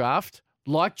preseason draft,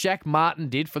 like Jack Martin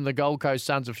did from the Gold Coast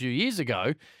Suns a few years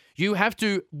ago, you have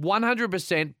to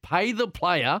 100% pay the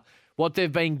player what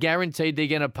they've been guaranteed they're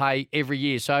going to pay every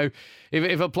year. So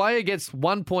if a player gets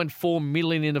 $1.4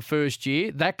 million in the first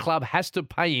year, that club has to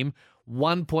pay him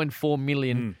 $1.4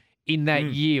 million in that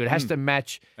year. It has to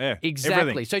match exactly.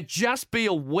 Everything. So just be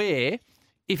aware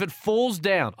if it falls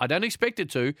down. I don't expect it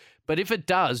to, but if it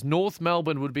does, North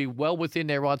Melbourne would be well within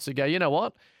their rights to go, you know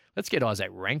what? Let's get Isaac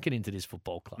Rankin into this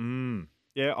football club.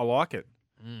 Yeah, I like it.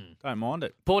 Don't mind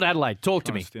it. Port Adelaide, talk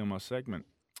to me. Steal my segment.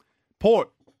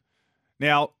 Port.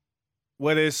 Now,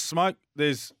 where there's smoke,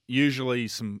 there's usually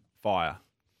some fire.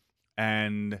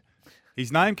 And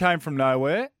his name came from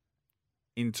nowhere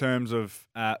in terms of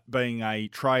being a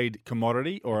trade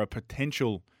commodity or a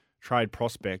potential trade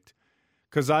prospect.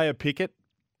 Keziah Pickett,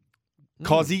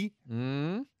 Cozzy.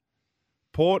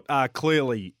 Port are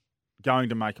clearly going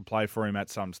to make a play for him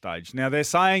at some stage. Now, they're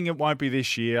saying it won't be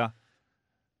this year,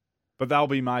 but they'll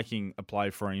be making a play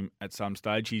for him at some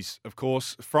stage. He's, of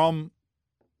course, from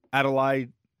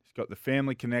Adelaide. He's got the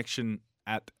family connection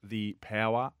at the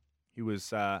Power.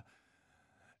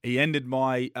 He ended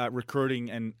my recruiting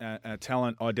and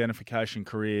talent identification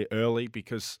career early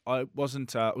because I was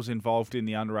involved in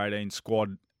the under-18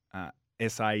 squad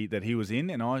SA that he was in,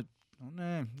 and I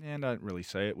don't really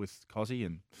see it with Cozzy,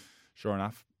 and sure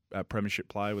enough, premiership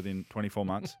player within 24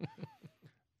 months.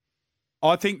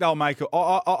 I think they'll make it.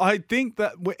 I think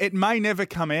that it may never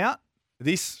come out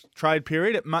this trade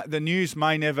period. The news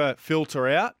may never filter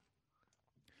out.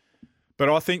 But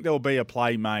I think there will be a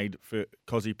play made for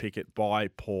Cozzy Pickett by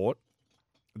Port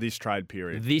this trade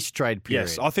period.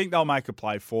 Yes, I think they'll make a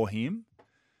play for him.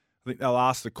 I think they'll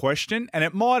ask the question. And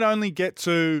it might only get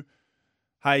to,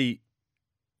 hey,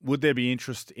 would there be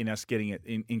interest in us getting it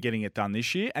in getting it done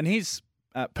this year? And his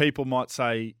people might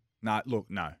say, no.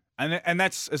 And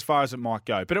that's as far as it might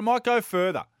go. But it might go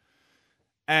further.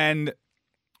 And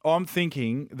I'm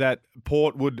thinking that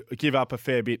Port would give up a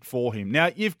fair bit for him. Now,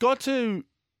 you've got to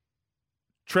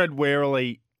tread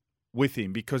warily with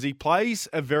him because he plays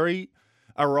a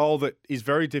role that is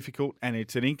very difficult, and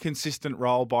it's an inconsistent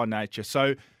role by nature.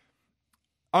 So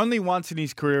only once in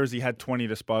his career has he had 20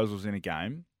 disposals in a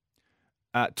game.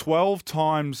 12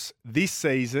 times this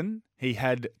season, he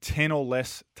had 10 or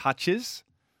less touches.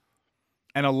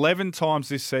 And 11 times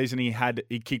this season,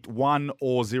 he kicked 1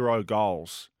 or 0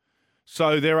 goals.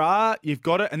 So you've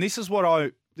got it. And this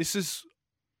is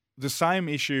the same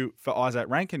issue for Isaac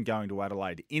Rankin going to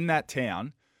Adelaide. In that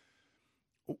town,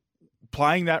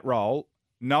 playing that role,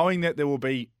 knowing that there will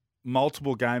be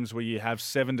multiple games where you have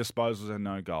 7 disposals and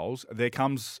no goals, there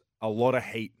comes a lot of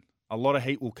heat. A lot of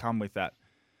heat will come with that.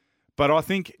 But I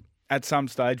think at some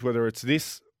stage, whether it's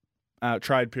this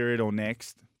trade period or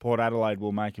next, Port Adelaide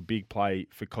will make a big play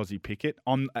for Cozzy Pickett.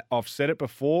 I've said it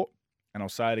before, and I'll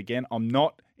say it again. I'm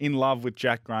not in love with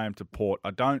Jack Graham to Port.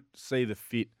 I don't see the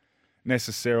fit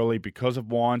necessarily because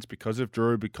of Wines, because of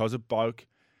Drew, because of Boak.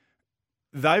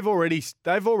 They've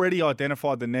already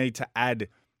identified the need to add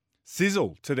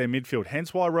sizzle to their midfield,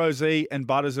 hence why Rozee and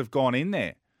Butters have gone in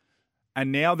there.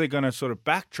 And now they're going to sort of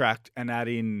backtrack and add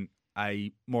in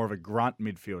a more of a grunt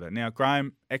midfielder. Now,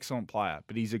 Graham, excellent player,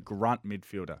 but he's a grunt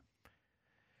midfielder.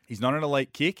 He's not an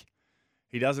elite kick.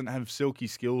 He doesn't have silky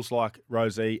skills like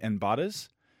Rozee and Butters.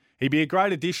 He'd be a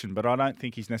great addition, but I don't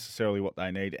think he's necessarily what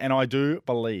they need. And I do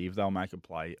believe they'll make a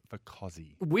play for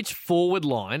Cozzy. Which forward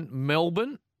line,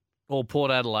 Melbourne or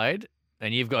Port Adelaide,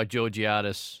 and you've got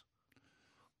Georgiades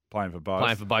playing for both.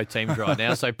 Playing for both teams right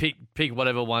now. So pick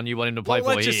whatever one you want him to play for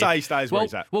Let's just here. say he stays where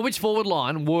he's at. Well, which forward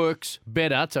line works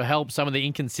better to help some of the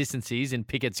inconsistencies in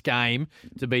Pickett's game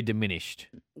to be diminished?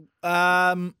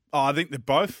 I think they've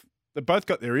both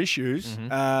got their issues.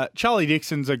 Charlie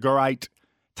Dixon's a great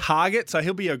target, so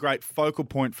he'll be a great focal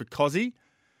point for Cozzy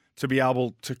to be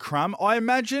able to crumb. I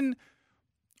imagine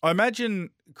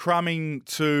crumbing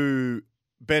to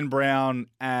Ben Brown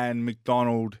and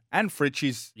McDonald and Fritsch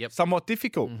is somewhat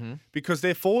difficult because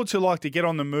they're forwards who like to get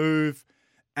on the move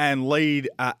and lead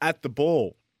at the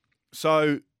ball.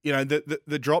 So,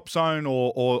 the drop zone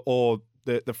or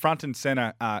the front and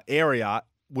centre area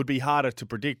would be harder to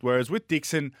predict. Whereas with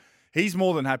Dixon, he's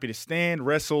more than happy to stand,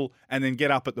 wrestle, and then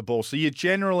get up at the ball. So you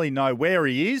generally know where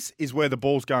he is where the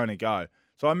ball's going to go.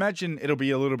 So I imagine it'll be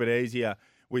a little bit easier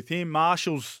with him.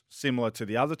 Marshall's similar to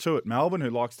the other two at Melbourne, who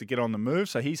likes to get on the move,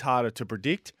 so he's harder to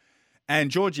predict.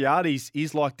 And Georgiades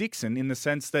is like Dixon in the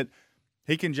sense that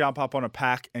he can jump up on a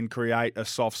pack and create a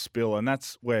soft spill, and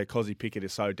that's where Cozzy Pickett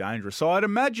is so dangerous. So I'd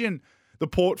imagine the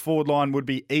Port forward line would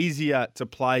be easier to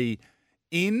play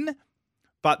in,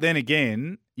 but then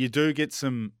again, you do get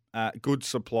some good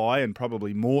supply and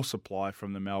probably more supply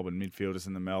from the Melbourne midfielders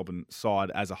and the Melbourne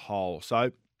side as a whole.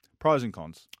 So pros and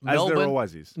cons, as Melbourne, there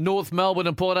always is. North Melbourne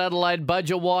and Port Adelaide,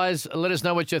 budget-wise, let us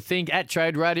know what you think at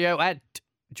Trade Radio, at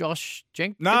Josh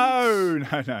Jenkins. No.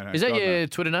 Is that God, your no.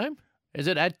 Twitter name? Is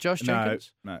it at Josh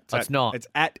Jenkins? No, it's not. It's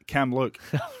at Cam Luke.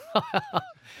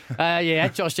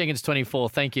 At Josh Jenkins 24.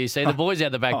 Thank you. See, the boys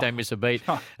out the back don't miss a beat.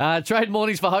 Trade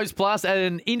mornings for Host Plus and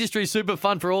an industry super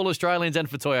fun for all Australians and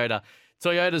for Toyota.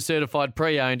 Toyota certified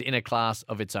pre-owned in a class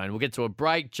of its own. We'll get to a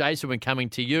break. Jason, we're coming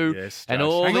to you. Yes, and Jace.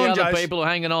 all Hang the on, other Jace. people who are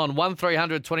hanging on.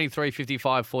 1300 23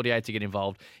 55 48 to get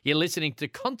involved. You're listening to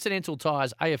Continental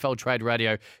Tires AFL Trade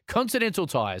Radio. Continental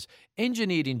Tires,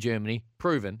 engineered in Germany,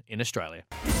 proven in Australia.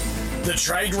 The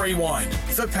Trade Rewind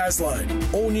for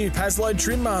Pazload. All new Pazload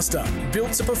Trim Master.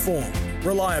 Built to perform.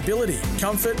 Reliability,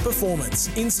 comfort, performance.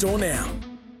 In store now.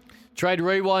 Trade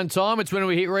rewind time. It's when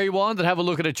we hit rewind and have a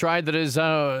look at a trade that has,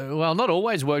 not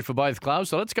always worked for both clubs.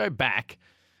 So let's go back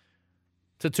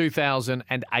to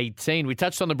 2018. We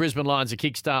touched on the Brisbane Lions to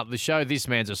kickstart the show. This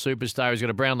man's a superstar. He's got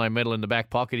a Brownlow medal in the back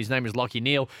pocket. His name is Lachie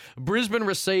Neale. Brisbane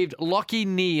received Lachie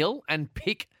Neale and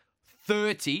pick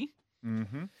 30.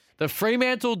 Mm-hmm. The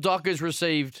Fremantle Dockers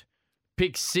received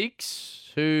pick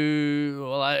 6,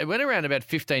 it went around about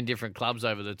 15 different clubs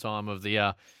over the time of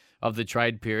the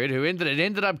trade period, it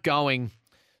ended up going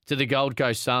to the Gold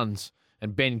Coast Suns,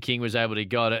 and Ben King was able to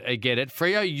get it.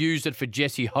 Freo used it for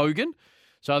Jesse Hogan.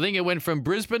 So I think it went from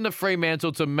Brisbane to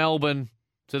Fremantle to Melbourne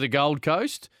to the Gold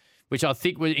Coast, which I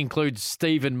think would include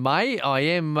Stephen May. I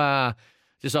am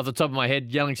just off the top of my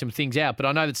head yelling some things out, but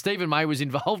I know that Stephen May was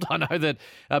involved. I know that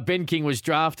Ben King was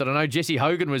drafted. I know Jesse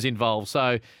Hogan was involved.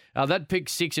 So that pick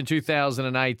 6 in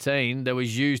 2018 that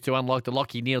was used to unlock the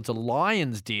Lachie Neale to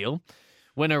Lions deal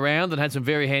went around and had some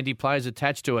very handy players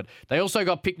attached to it. They also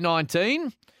got pick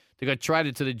 19. They got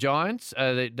traded to the Giants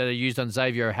that are used on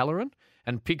Xavier O'Halloran,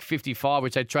 and pick 55,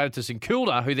 which they traded to St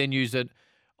Kilda, who then used it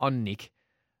on Nick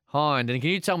Hind. And can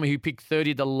you tell me who pick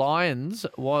 30 the Lions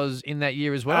was in that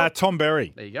year as well? Tom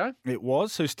Berry. There you go. It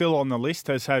was, who's still on the list,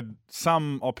 has had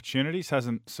some opportunities,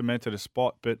 hasn't cemented a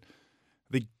spot, but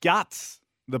the guts,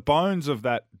 the bones of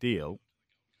that deal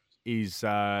is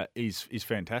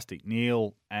fantastic.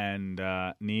 Neale and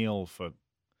Neale for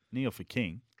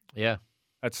King. Yeah.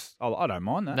 I don't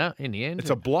mind that. No, in the end.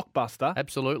 It's a blockbuster.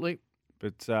 Absolutely.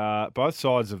 But both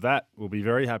sides of that will be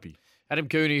very happy. Adam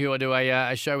Cooney, who I do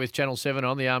a show with Channel 7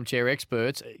 on, the Armchair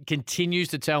Experts, continues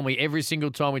to tell me every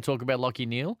single time we talk about Lachie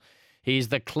Neale, he is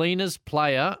the cleanest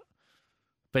player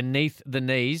beneath the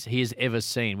knees he has ever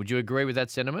seen. Would you agree with that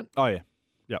sentiment? Oh, yeah.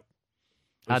 Yep.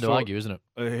 Hard to argue, isn't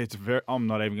it? I'm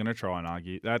not even going to try and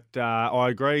argue. That I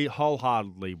agree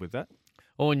wholeheartedly with that.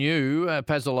 All new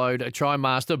Pazload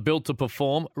TriMaster, built to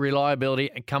perform, reliability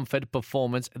and comfort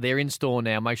performance. They're in store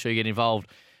now. Make sure you get involved.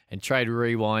 And Trade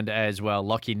Rewind as well.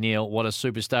 Lachie Neale, what a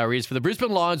superstar he is for the Brisbane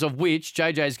Lions, of which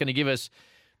JJ is going to give us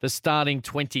the starting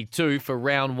 22 for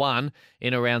round 1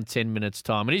 in around 10 minutes'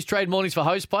 time. It is Trade Mornings for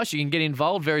Host Plus. You can get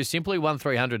involved very simply,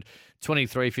 1300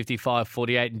 23 55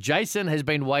 48. And Jason has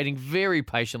been waiting very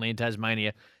patiently in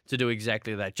Tasmania to do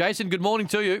exactly that. Jason, good morning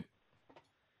to you.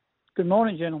 Good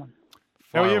morning, gentlemen.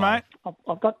 How are you, mate?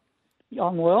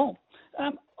 I'm well.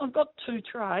 I've got 2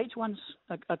 trades. One's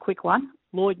a quick one.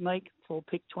 Lloyd Meek for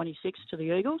pick 26 to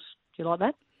the Eagles. Do you like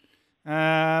that?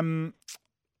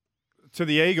 To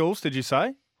the Eagles, did you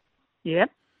say?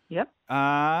 Yep.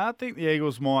 I think the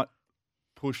Eagles might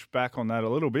push back on that a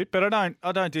little bit, but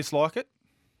I don't dislike it.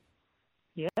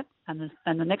 Yeah. And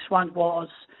the next one was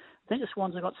think the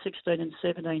Swans have got 16 and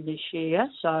 17 this year,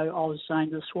 so I was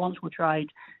saying the Swans will trade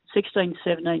 16,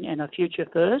 17 and a future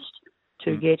first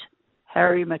to get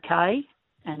Harry McKay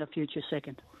and a future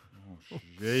second.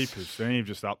 Jeepers, then you've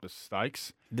just upped the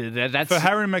stakes. That's For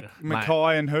Harry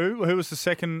McKay and who? Who was the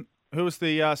second? Who was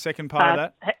the second part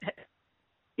of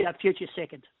that? Future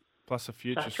second. Plus a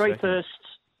future So three second. firsts.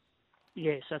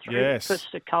 Yes, that's right. Yes.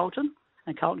 First to Carlton,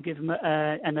 and Carlton give them,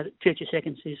 and the future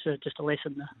seconds is just to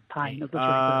lessen the pain of the three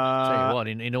firsts. Tell you what,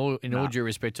 in all due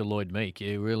respect to Lloyd Meek,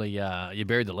 you really you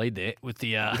buried the lead there with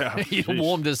the you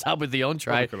warmed us up with the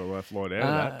entree. Could have left Lloyd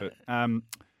out of that,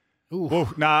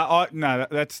 but no,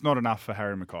 that's not enough for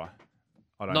Harry McKay.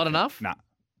 Not enough? No.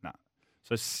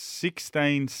 So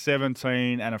 16,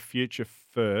 17 and a future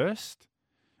first.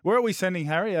 Where are we sending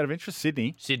Harry out of interest?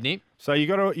 Sydney. So you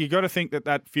got to think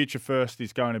that future first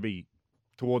is going to be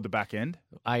toward the back end.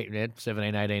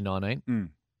 17, 18,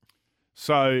 19.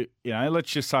 So,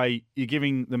 let's just say you're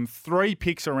giving them 3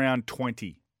 picks around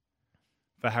 20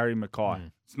 for Harry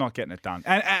McKay. It's not getting it done.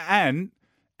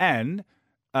 And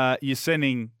you're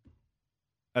sending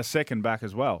a second back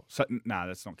as well. So,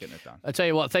 that's not getting it done. I tell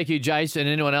you what, thank you, Jason.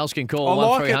 Anyone else can call. I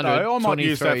like it, 1300 though. I might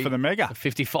use that for the mega.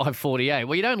 55-48.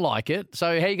 Well, you don't like it, so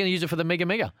how are you going to use it for the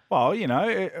mega? Well,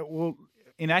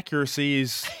 inaccuracy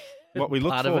is what we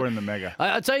look for in the mega.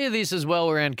 I'll tell you this as well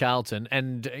around Carlton,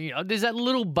 and there's that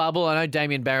little bubble. I know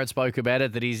Damien Barrett spoke about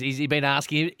it, that he's been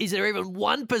asking, is there even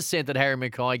 1% that Harry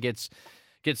McKay gets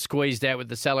squeezed out with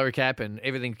the salary cap, and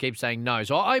everything keeps saying no.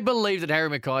 So I believe that Harry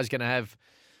McKay is going to have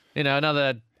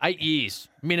another 8 years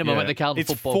minimum at the Carlton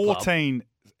Football Club. It's 14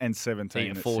 and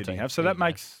 17 14. Sydney have. So that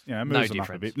makes, moves no them difference.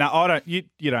 up a bit. No, I don't.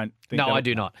 You don't think No, I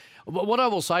do not. What I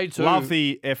will say too... Love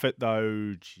the effort,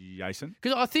 though, Jason.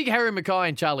 Because I think Harry McKay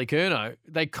and Charlie Curnow,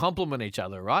 they complement each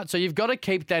other, right? So you've got to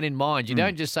keep that in mind. You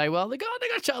don't just say, well, they got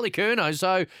Charlie Curnow,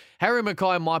 so Harry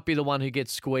McKay might be the one who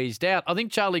gets squeezed out. I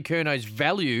think Charlie Curnow's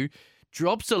value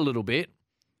drops a little bit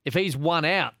if he's one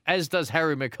out, as does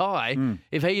Harry McKay.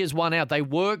 If he is one out,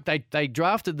 they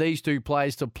drafted these two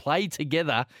players to play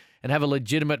together and have a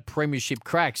legitimate premiership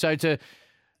crack. So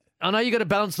I know you've got to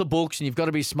balance the books and you've got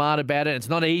to be smart about it. It's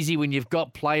not easy when you've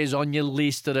got players on your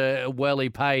list that are well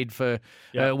paid for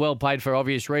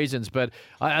obvious reasons. But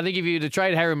I think if you were to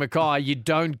trade Harry McKay, you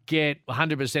don't get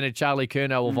 100% of Charlie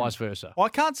Curnow or vice versa. Well, I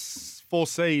can't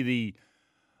foresee the,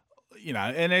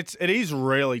 and it is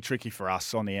really tricky for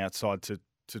us on the outside to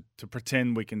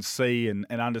pretend we can see and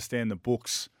understand the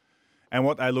books and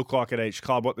what they look like at each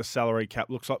club, what the salary cap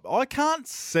looks like. I can't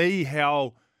see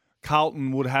how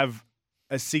Carlton would have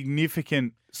a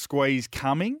significant squeeze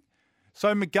coming.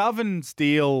 So McGovern's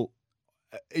deal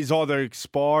is either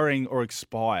expiring or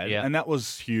expired, and that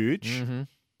was huge.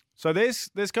 So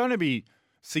there's going to be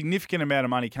significant amount of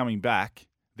money coming back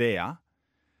there.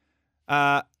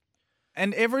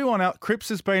 And everyone else, Cripps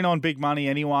has been on big money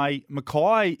anyway.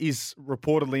 McKay is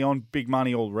reportedly on big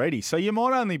money already. So you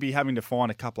might only be having to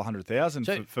find a couple of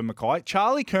 $100,000 for McKay.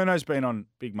 Charlie Curnow's been on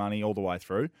big money all the way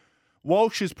through.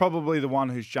 Walsh is probably the one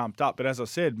who's jumped up. But as I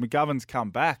said, McGovern's come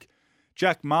back.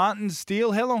 Jack Martin's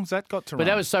deal, how long's that got to run? But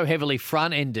that was so heavily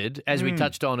front-ended, as we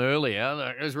touched on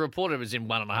earlier. It was reported it was in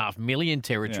 $1.5 million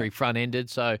territory, front-ended.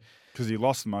 So because he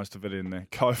lost most of it in the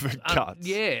COVID cuts.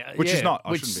 Which is not,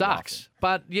 which sucks.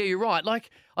 But yeah, you're right.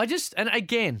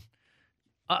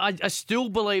 I still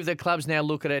believe that clubs now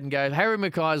look at it and go, Harry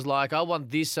McKay's like, I want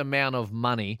this amount of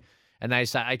money. And they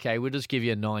say, okay, we'll just give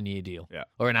you a 9-year deal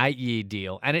or an 8-year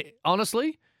deal. And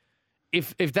honestly,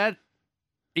 if that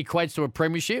equates to a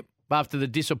premiership after the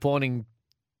disappointing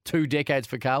 2 decades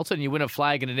for Carlton, you win a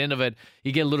flag and at the end of it,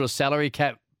 you get a little salary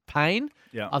cap pain.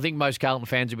 Yeah. I think most Carlton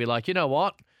fans would be like, you know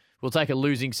what? We'll take a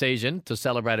losing season to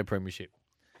celebrate a premiership.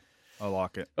 I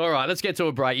like it. All right, let's get to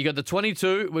a break. You got the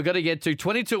 22. We've got to get to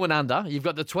 22 and under. You've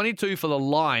got the 22 for the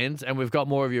Lions, and we've got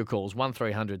more of your calls.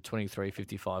 1300 23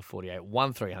 55 48.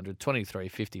 1300 23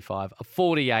 55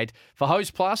 48. For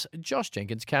Host Plus, Josh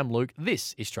Jenkins, Cam Luke,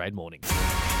 this is Trade Mornings.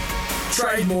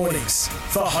 Trade Mornings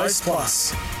for Host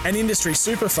Plus, an industry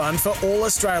super fund for all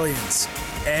Australians.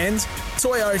 And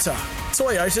Toyota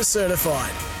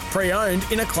certified, pre-owned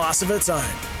in a class of its own.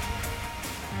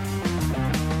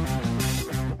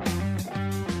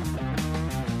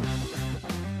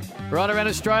 Right around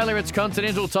Australia, it's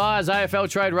Continental Tires, AFL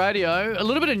Trade Radio. A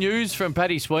little bit of news from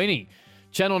Paddy Sweeney.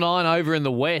 Channel 9 over in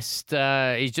the West.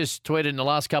 He's just tweeted in the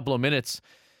last couple of minutes.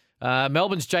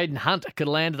 Melbourne's Jaden Hunt could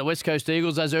land at the West Coast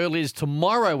Eagles as early as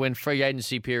tomorrow when free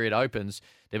agency period opens.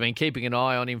 They've been keeping an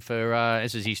eye on him for,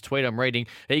 this is his tweet I'm reading.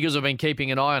 Eagles have been keeping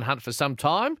an eye on Hunt for some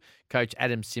time. Coach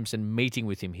Adam Simpson meeting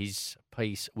with him. His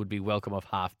piece would be welcome of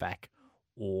halfback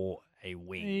or a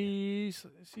wing. Is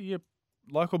he a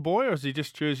local boy, or is he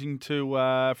just choosing to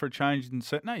for a change in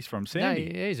set? No, he's from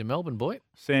Sandy. No, he's a Melbourne boy.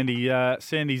 Sandy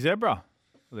Zebra.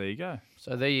 There you go.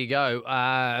 So there you go,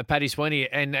 Paddy Sweeney,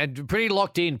 and pretty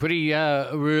locked in,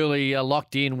 really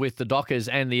locked in with the Dockers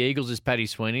and the Eagles is Paddy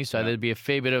Sweeney. So there'd be a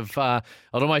fair bit of. I'd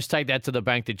almost take that to the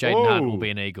bank that Jaden Hunt will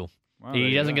be an Eagle. Well,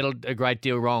 he doesn't get a great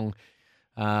deal wrong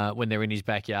when they're in his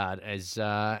backyard, as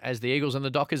the Eagles and the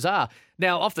Dockers are.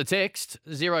 Now off the text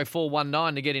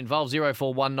 0419 to get involved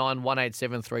 0419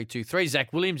 187 323.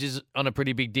 Zach Williams is on a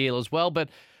pretty big deal as well, but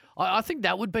I think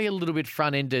that would be a little bit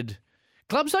front ended.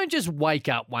 Clubs don't just wake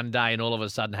up one day and all of a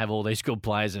sudden have all these good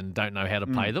players and don't know how to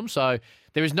pay them. So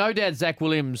there is no doubt Zach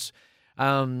Williams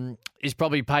is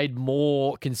probably paid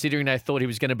more considering they thought he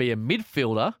was going to be a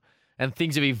midfielder, and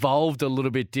things have evolved a little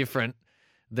bit different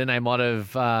than they might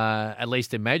have at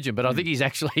least imagined. But I think he's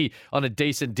actually on a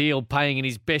decent deal paying in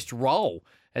his best role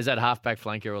as that halfback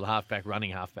flanker or the halfback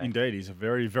running halfback. Indeed, he's a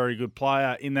very, very good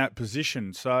player in that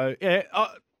position. So, yeah,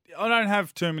 I don't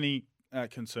have too many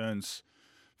concerns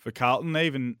for Carlton.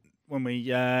 Even when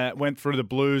we went through the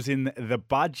Blues in the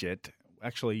budget,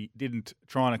 actually didn't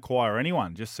try and acquire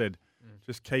anyone. Just said,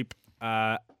 just keep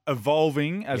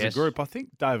evolving as a group. I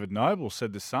think David Noble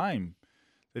said the same,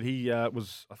 that he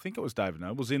was David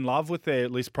Noble, was in love with their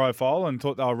list profile and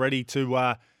thought they were ready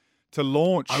to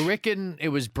launch. I reckon it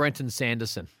was Brenton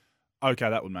Sanderson. Okay,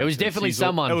 that would make sense. It was definitely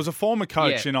someone. It was a former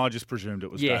coach, and I just presumed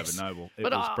it was David Noble. It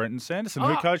was Brenton Sanderson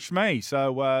who coached me.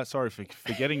 So sorry for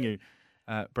forgetting you.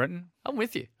 Brenton? I'm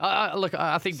with you. Look,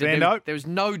 I think that there was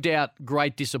no doubt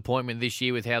great disappointment this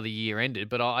year with how the year ended,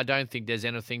 but I don't think there's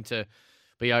anything to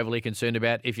be overly concerned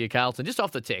about if you're Carlton. Just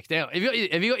off the text. Now,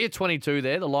 have you got your 22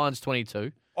 there, the Lions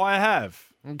 22? I have.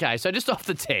 Okay, so just off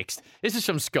the text. This is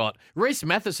from Scott. Reece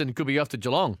Matheson could be off to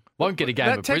Geelong. Won't get a game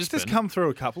at Brisbane. That text has come through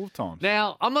a couple of times.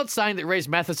 Now, I'm not saying that Reece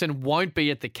Matheson won't be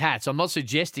at the Cats. I'm not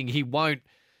suggesting he won't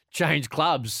change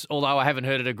clubs, although I haven't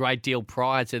heard it a great deal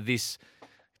prior to this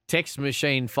text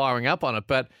machine firing up on it.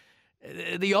 But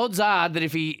the odds are that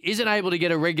if he isn't able to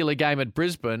get a regular game at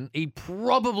Brisbane, he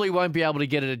probably won't be able to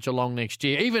get it at Geelong next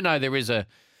year, even though there is a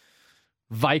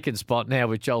vacant spot now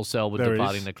with Joel Selwood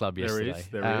departing the club yesterday.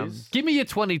 There is. Give me your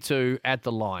 22 at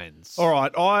the Lions. All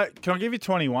right. Can I give you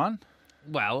 21?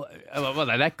 Well,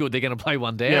 they're that good, they're going to play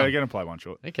one down. Yeah, they're going to play one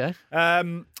short. Okay.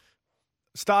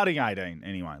 Starting 18,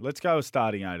 anyway. Let's go with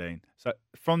starting 18. So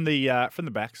from the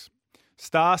backs,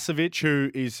 Starcevic,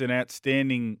 who is an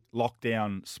outstanding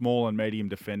lockdown small and medium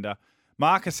defender.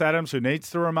 Marcus Adams, who needs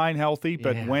to remain healthy,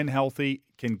 but when healthy,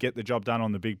 can get the job done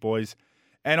on the big boys.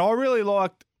 And I really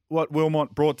liked what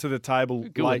Wilmot brought to the table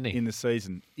late in the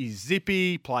season. He's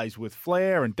zippy, plays with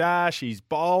flair and dash. He's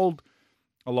bold.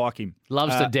 I like him.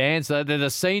 Loves to dance. The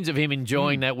scenes of him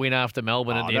enjoying that win after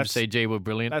Melbourne at the MCG were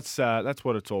brilliant. That's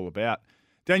what it's all about.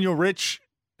 Daniel Rich,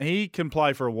 he can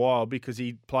play for a while because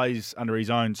he plays under his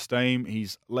own steam.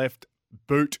 His left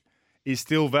boot is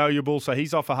still valuable, so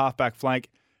he's off a halfback flank.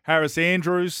 Harris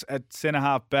Andrews at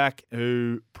centre-half back,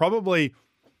 who probably,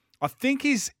 I think,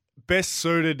 is best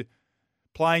suited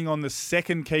playing on the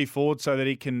second key forward so that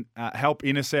he can help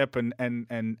intercept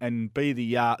and be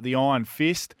the iron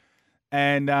fist.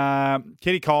 And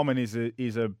Kenny Coleman is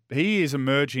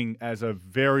emerging as a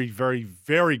very, very,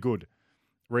 very good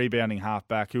rebounding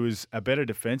halfback who is a better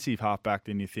defensive halfback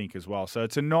than you think as well. So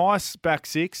it's a nice back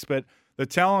six, but the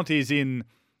talent is in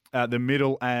the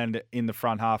middle and in the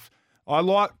front half.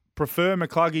 I prefer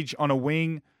McCluggage on a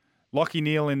wing. Lachie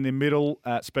Neale in the middle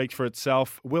speaks for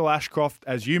itself. Will Ashcroft,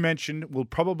 as you mentioned, will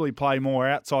probably play more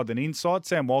outside than inside.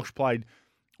 Sam Walsh played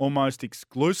almost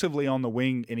exclusively on the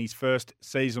wing in his first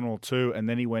season or two, and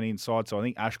then he went inside. So I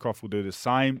think Ashcroft will do the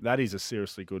same. That is a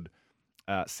seriously good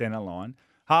centre line.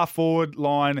 Half forward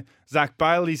line, Zach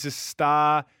Bailey's a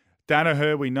star.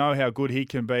 Danaher, we know how good he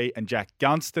can be, and Jack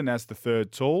Gunston as the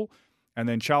third tall. And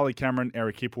then Charlie Cameron,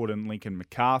 Eric Hipwood, and Lincoln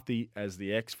McCarthy as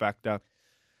the X factor.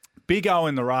 Big O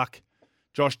in the ruck.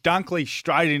 Josh Dunkley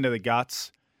straight into the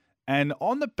guts. And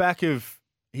on the back of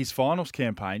his finals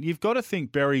campaign, you've got to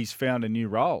think Berry's found a new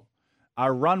role.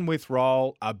 A run-with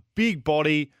role, a big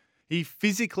body. He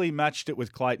physically matched it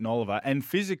with Clayton Oliver and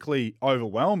physically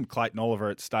overwhelmed Clayton Oliver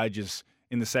at stages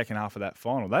in the second half of that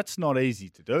final. That's not easy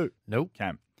to do. Nope.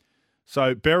 Cam.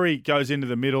 So Berry goes into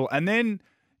the middle. And then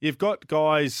you've got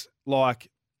guys like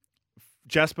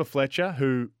Jasper Fletcher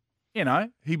who,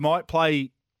 he might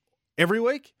play every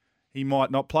week. He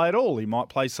might not play at all. He might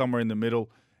play somewhere in the middle.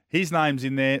 His name's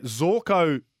in there.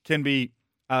 Zorko can be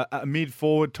a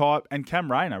mid-forward type, and Cam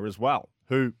Rayner as well,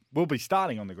 who will be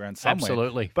starting on the ground somewhere.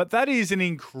 Absolutely. But that is an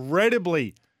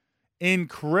incredibly,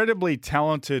 incredibly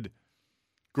talented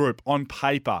group on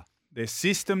paper. Their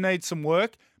system needs some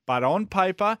work, But on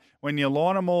paper, when you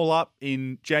line them all up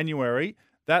in January,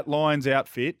 that Lions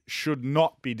outfit should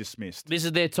not be dismissed. This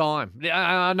is their time.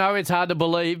 I know it's hard to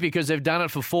believe because they've done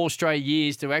it for 4 straight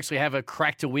years to actually have a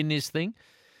crack to win this thing.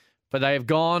 But they have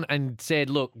gone and said,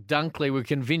 look, Dunkley, we've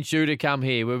convinced you to come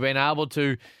here. We've been able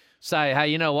to say, hey,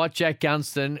 you know what, Jack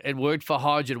Gunston, it worked for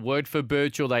Hodge, it worked for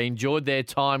Birchall. They enjoyed their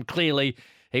time. Clearly,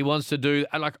 he wants to do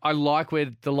 – I like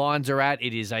where the Lions are at.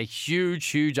 It is a huge,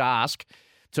 huge ask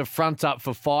to front up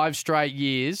for 5 straight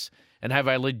years and have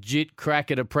a legit crack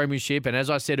at a premiership. And as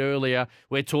I said earlier,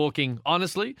 we're talking –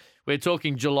 honestly, we're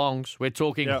talking Geelongs, we're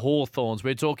talking Hawthorns,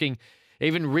 we're talking –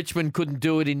 even Richmond couldn't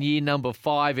do it in year number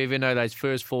 5, even though those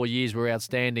first 4 years were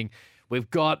outstanding. We've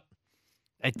got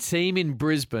a team in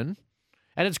Brisbane,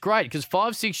 and it's great because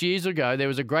 5-6 years ago, there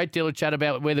was a great deal of chat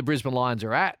about where the Brisbane Lions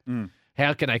are at.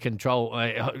 How can they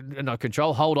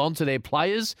hold on to their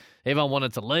players? Everyone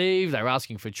wanted to leave. They were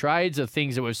asking for trades. The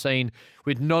things that we've seen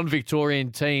with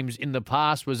non-Victorian teams in the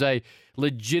past was a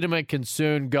legitimate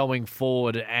concern going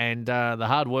forward, and the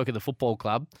hard work of the football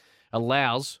club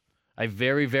allows a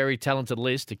very, very talented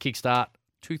list to kickstart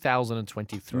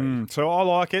 2023. So I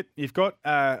like it. You've got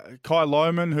Kai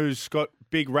Lohmann, who's got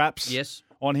big raps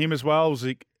on him as well. Was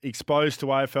exposed to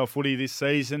AFL footy this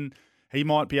season. He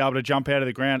might be able to jump out of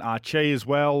the ground. Archie as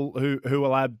well, who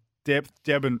will add depth.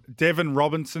 Devin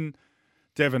Robertson.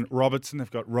 They've got Robinson.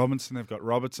 They've got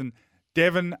Robertson.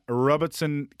 Devin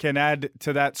Robertson can add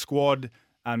to that squad.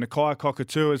 Nakia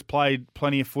Cockatoo has played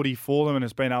plenty of footy for them and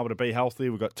has been able to be healthy.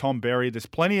 We've got Tom Berry. There's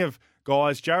plenty of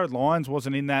guys. Jared Lyons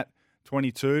wasn't in that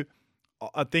 22.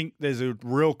 I think there's a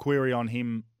real query on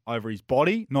him over his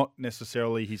body, not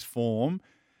necessarily his form.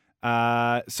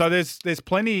 So there's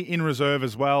plenty in reserve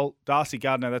as well. Darcy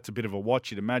Gardner, that's a bit of a watch.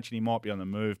 You'd imagine he might be on the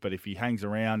move, but if he hangs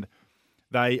around,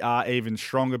 they are even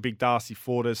stronger. Big Darcy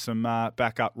Ford has some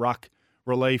backup ruck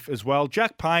relief as well.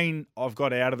 Jack Payne, I've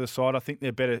got out of the side. I think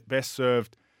they're best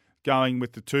served going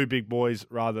with the 2 big boys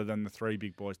rather than the 3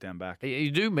 big boys down back. You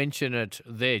do mention it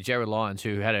there, Jared Lyons,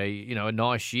 who had a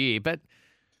nice year, but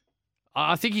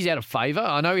I think he's out of favour.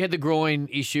 I know he had the groin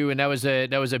issue, and that was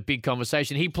a big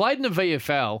conversation. He played in the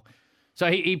VFL.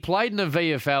 So he played in the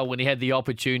VFL when he had the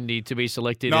opportunity to be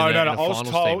selected in the finals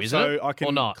team, isn't it? I can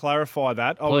or not? clarify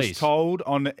that. Please. I was told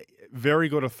on very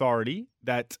good authority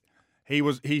that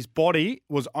his body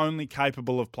was only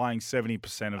capable of playing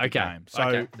 70% of the game.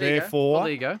 So there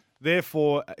you go.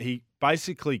 Therefore, he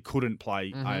basically couldn't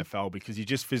play AFL because he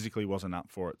just physically wasn't up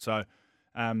for it. So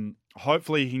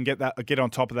hopefully he can get on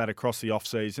top of that across the off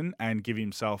season and give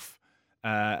himself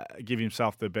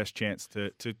the best chance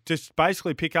to just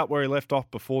basically pick up where he left off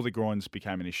before the groins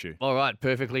became an issue. All right,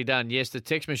 perfectly done. Yes, the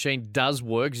text machine does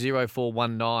work,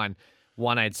 0419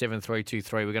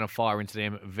 187323. We're going to fire into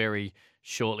them very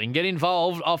shortly. And get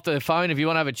involved off the phone if you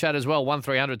want to have a chat as well,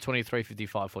 1300 23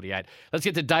 55 48. Let's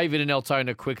get to David in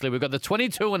Altona quickly. We've got the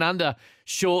 22 and under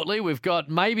shortly. We've got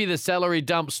maybe the salary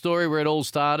dump story where it all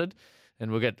started, and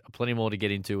we'll get plenty more to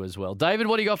get into as well. David,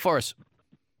 what do you got for us?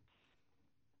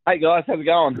 Hey guys, how's it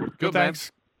going? Good,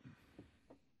 thanks.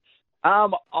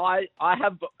 I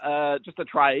have just a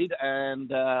trade,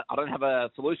 and I don't have a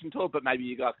solution to it, but maybe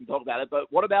you guys can talk about it. But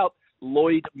what about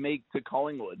Lloyd Meek to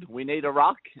Collingwood? We need a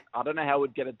ruck. I don't know how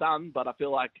we'd get it done, but I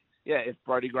feel like, if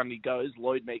Brodie Grundy goes,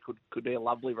 Lloyd Meek could be a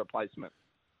lovely replacement.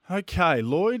 Okay,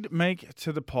 Lloyd Meek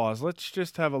to the Pies. Let's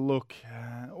just have a look.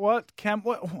 What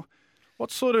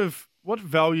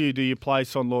value do you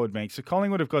place on Lloyd Meek? So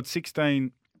Collingwood have got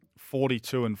 16,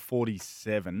 42 and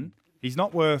 47. He's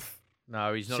not worth...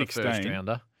 No, he's not 16, a first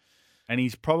rounder. And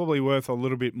he's probably worth a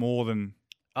little bit more than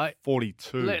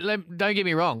 42. Don't get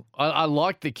me wrong. I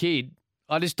like the kid.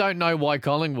 I just don't know why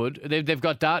Collingwood.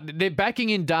 They're backing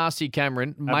in Darcy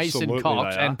Cameron, Mason Absolutely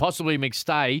Cox, and possibly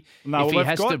McStay if he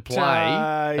has to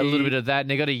play a little bit of that. And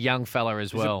they've got a young fella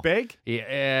as well. Is it Begg?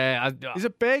 Yeah. Is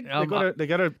it Begg? They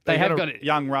got a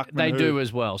young ruckman. They do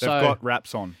as well. They've got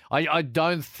wraps on. I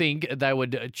don't think they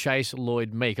would chase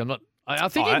Lloyd Meek. I'm not. I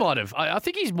think he might have. I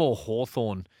think he's more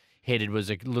Hawthorn headed. Was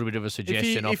a little bit of a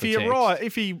suggestion. If he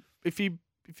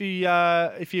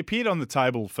appeared on the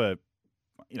table for,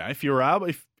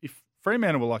 if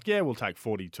Fremantle were like, we'll take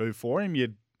 42 for him,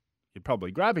 you'd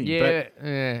probably grab him. Yeah, but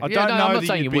I don't know. I'm not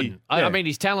saying you wouldn't. I mean,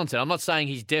 he's talented. I'm not saying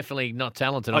he's definitely not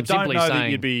talented. I'm simply saying that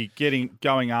you'd be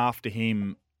going after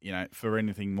him, for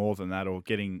anything more than that, or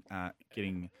getting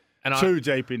too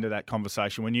deep into that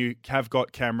conversation when you have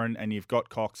got Cameron and you've got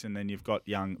Cox and then you've got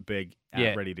young Begg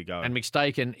ready to go. And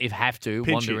McStay can, if have to,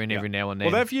 wander in every now and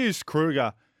then. Well, they've used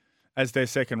Kruger as their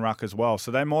second ruck as well.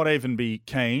 So they might even be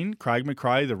keen. Craig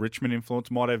McRae, the Richmond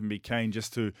influence, might even be keen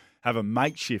just to have a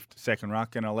makeshift second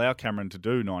ruck and allow Cameron to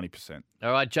do 90%.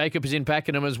 All right, Jacob is in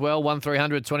Pakenham as well,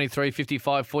 1300 23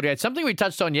 55 48. Something we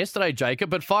touched on yesterday, Jacob,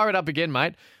 but fire it up again,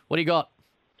 mate. What do you got?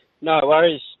 No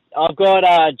worries. I've got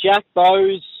Jack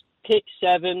Bowes, pick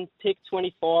 7, pick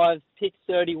 25, pick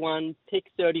 31, pick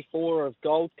 34 of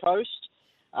Gold Coast.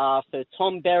 For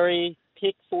Tom Berry,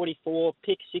 pick 44,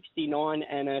 pick 69,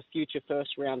 and a future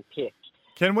first round pick.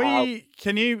 Can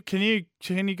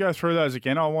you go through those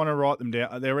again? I want to write them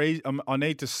down. They're easy. I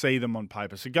need to see them on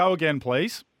paper. So go again,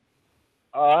 please.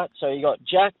 All right. So you got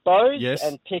Jack Bowes Yes.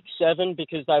 and pick 7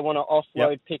 because they want to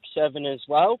offload pick 7 as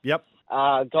well. Yep.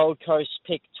 Gold Coast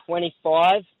pick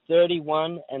 25,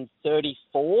 31, and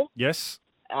 34. Yes.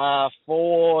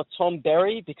 For Tom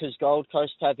Berry, because Gold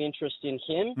Coast have interest in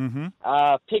him.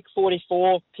 Mm-hmm. Pick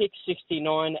 44, pick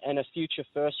 69, and a future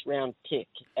first-round pick.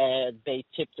 Be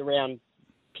tipped around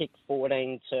pick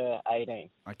 14 to 18.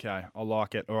 Okay, I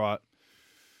like it. All right.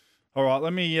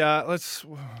 Let me let's.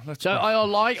 So I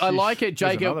like it, There's another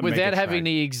Jacob, without mega having trade.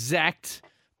 the exact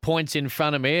points in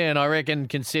front of me, and I reckon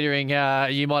considering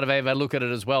you might have had a look at it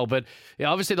as well. But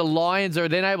obviously the Lions are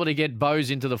then able to get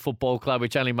Bowes into the football club,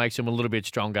 which only makes them a little bit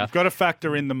stronger. You've got to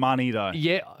factor in the money though.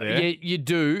 Yeah, you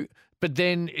do. But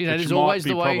then, there's might always be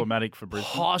the way problematic for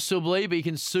Brisbane. possibly, but you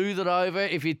can soothe it over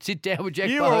if you sit down with Jack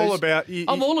Bowes. You're all about.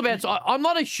 I'm all about. I'm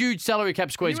not a huge salary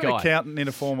cap squeeze You're an guy. accountant in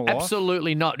a formal life.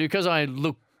 Absolutely not. Because I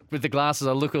look with the glasses,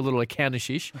 I look a little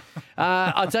accountantish.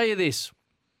 I'll tell you this.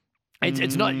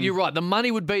 It's not. You're right. The money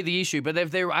would be the issue, but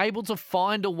if they're able to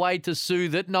find a way to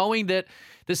soothe it, knowing that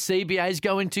the CBA is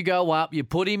going to go up, you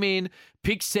put him in.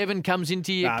 Pick 7 comes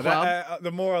into your club.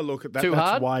 The more I look at that, Too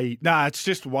that's hard? it's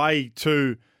just way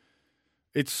too.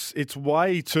 It's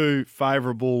way too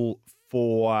favourable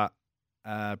for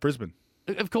Brisbane.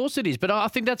 Of course it is, but I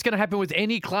think that's going to happen with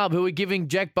any club who are giving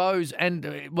Jack Bowes and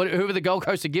whoever the Gold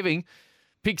Coast are giving.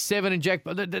 Pick 7 and Jack.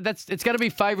 It's going to be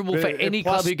favourable for any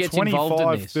club who gets involved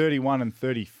in this. 31 and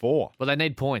 34. Well, they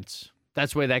need points.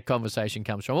 That's where that conversation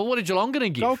comes from. Well, what are Geelong going to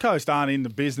give? Gold Coast aren't in the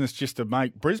business just to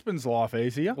make Brisbane's life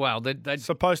easier. Well, they're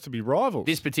supposed to be rivals.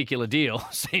 This particular deal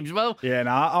seems well. Yeah,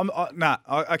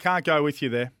 I can't go with you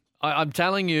there. I'm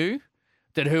telling you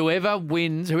that whoever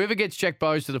wins, whoever gets Jack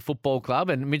Bowes to the football club,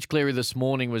 and Mitch Cleary this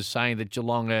morning was saying that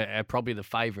Geelong are probably the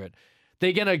favourite.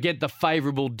 They're going to get the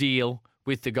favourable deal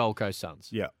with the Gold Coast Suns.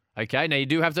 Yeah. Okay, now you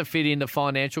do have to fit in the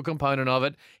financial component of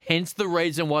it, hence the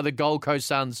reason why the Gold Coast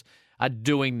Suns are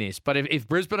doing this. But if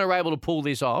Brisbane are able to pull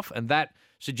this off, and that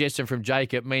suggestion from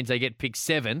Jacob means they get pick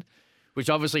 7,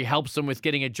 which obviously helps them with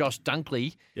getting a Josh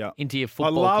Dunkley into your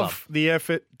football club. I love the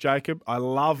effort, Jacob. I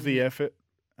love the effort.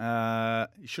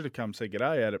 You should have come say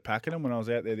g'day out at Pakenham when I was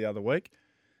out there the other week.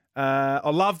 I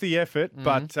love the effort,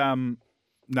 but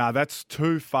that's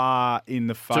too far in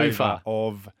the favour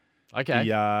of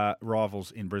the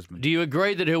rivals in Brisbane. Do you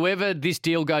agree that whoever this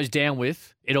deal goes down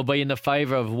with, it'll be in the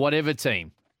favour of whatever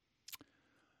team?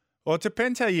 Well, it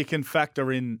depends how you can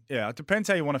factor in. Yeah, it depends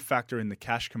how you want to factor in the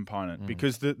cash component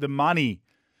because the money.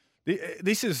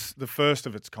 This is the first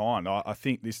of its kind. I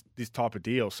think this type of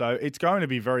deal. So it's going to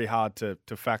be very hard to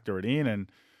factor it in,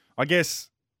 and I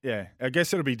guess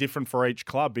it'll be different for each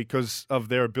club because of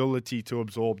their ability to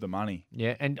absorb the money.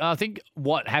 Yeah, and I think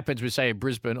what happens with, say, a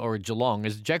Brisbane or a Geelong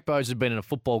is Jack Bowes has been in a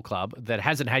football club that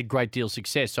hasn't had great deal of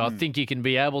success. So I think you can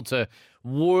be able to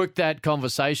work that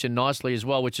conversation nicely as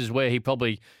well, which is where he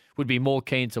probably would be more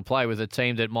keen to play with a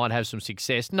team that might have some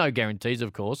success. No guarantees,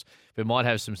 of course, but might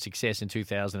have some success in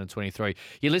 2023.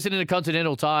 You're listening to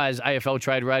Continental Tires, AFL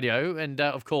Trade Radio, and,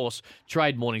 of course,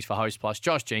 Trade Mornings for Host Plus.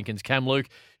 Josh Jenkins, Cam Luke,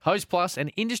 Host Plus, an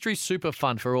industry super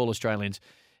fund for all Australians.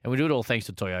 And we do it all thanks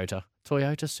to Toyota.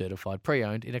 Toyota certified,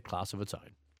 pre-owned in a class of its own.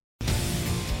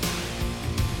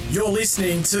 You're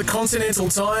listening to Continental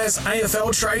Tires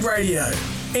AFL Trade Radio.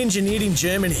 Engineered in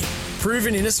Germany.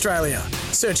 Proven in Australia.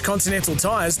 Search Continental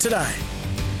Tires today.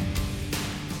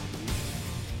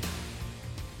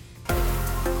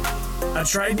 A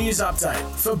trade news update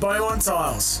for Beaumont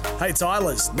Tiles. Hey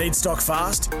Tilers, need stock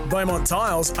fast? Beaumont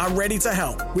Tiles are ready to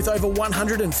help with over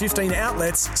 115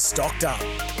 outlets stocked up.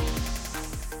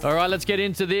 All right, let's get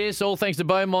into this. All thanks to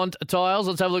Beaumont Tiles.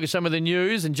 Let's have a look at some of the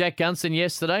news. And Jack Gunston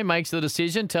yesterday makes the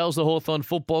decision, tells the Hawthorn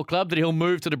Football Club that he'll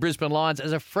move to the Brisbane Lions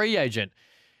as a free agent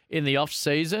in the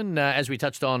off-season, as we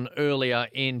touched on earlier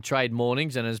in Trade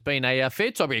Mornings, and has been a fair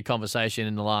topic of conversation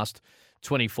in the last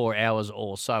 24 hours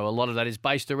or so. A lot of that is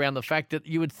based around the fact that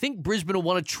you would think Brisbane will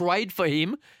want to trade for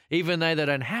him, even though they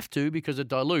don't have to because it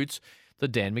dilutes the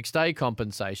Dan McStay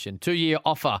compensation. 2-year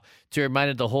offer to remain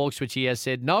at the Hawks, which he has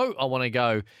said, no, I want to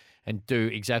go and do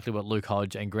exactly what Luke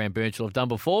Hodge and Graham Birchall have done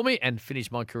before me and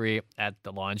finish my career at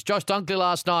the Lions. Josh Dunkley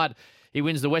last night, he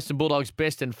wins the Western Bulldogs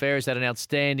Best and Fairest, had an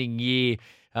outstanding year.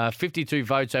 52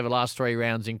 votes over the last 3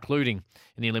 rounds, including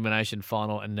in the elimination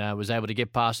final, and was able to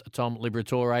get past Tom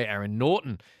Liberatore. Aaron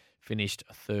Norton finished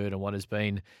third in what has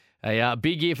been a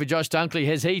big year for Josh Dunkley,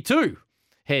 as he too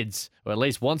heads, or at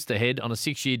least wants to head, on a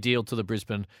 6-year deal to the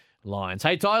Brisbane Lions.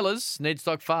 Hey, Tylers, need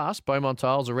stock fast. Beaumont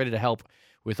Tiles are ready to help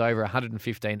with over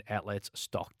 115 outlets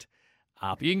stocked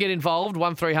up. You can get involved,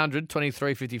 1300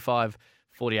 23 55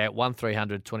 48,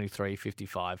 1300 23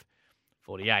 55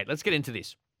 48. Let's get into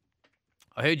this.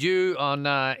 I heard you on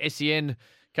SEN a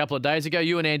couple of days ago,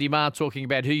 you and Andy Marr talking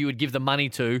about who you would give the money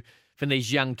to from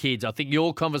these young kids. I think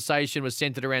your conversation was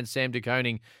centred around Sam De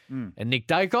Koning and Nick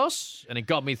Dacos, and it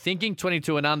got me thinking,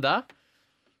 22 and under,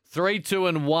 3, 2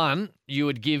 and 1, you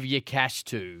would give your cash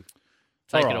to.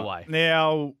 Take it away.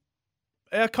 Now,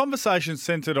 our conversation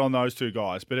centred on those two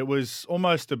guys, but it was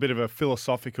almost a bit of a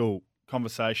philosophical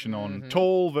conversation on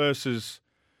tall versus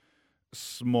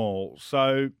small.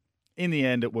 So, in the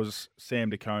end, it was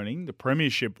Sam De Koning, the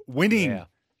premiership winning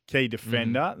key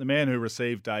defender, the man who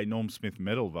received a Norm Smith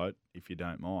medal vote, if you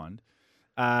don't mind,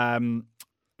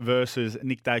 versus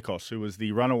Nick Dacos, who was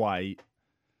the runaway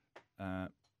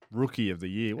rookie of the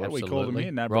year. What do we call him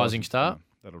here? No, Rising star.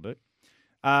 That'll do.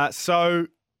 So,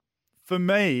 for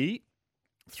me,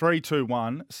 3, 2,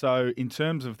 1. So, in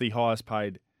terms of the highest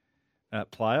paid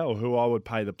player, or who I would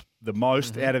pay the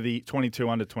most out of the 22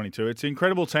 under 22, it's an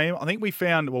incredible team. I think I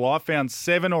found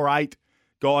 7 or 8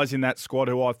 guys in that squad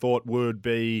who I thought would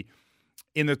be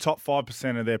in the top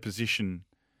 5% of their position,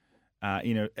 at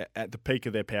the peak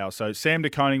of their power. So Sam De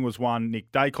Koning was one,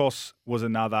 Nick Dacos was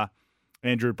another,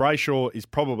 Andrew Brayshaw is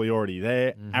probably already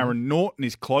there, Aaron Norton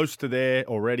is close to there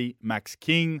already, Max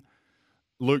King,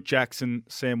 Luke Jackson,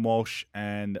 Sam Walsh,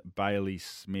 and Bailey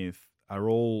Smith are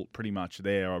all pretty much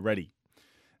there already.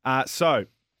 So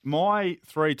my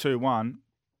 3, 2, 1.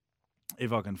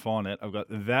 If I can find it. I've got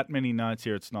that many notes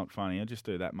here. It's not funny. I just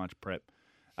do that much prep.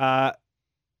 I'm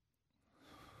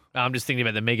just thinking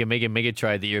about the mega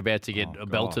trade that you're about to get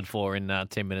belted for in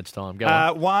 10 minutes' time. Go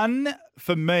on. One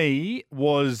for me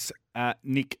was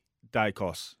Nick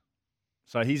Dacos.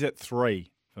 So he's at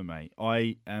 3 for me.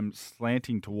 I am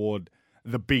slanting toward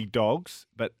the big dogs,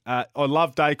 but I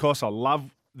love Dacos. I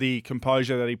love the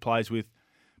composure that he plays with.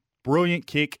 Brilliant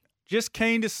kick. Just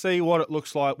keen to see what it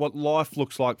looks like, what life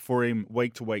looks like for him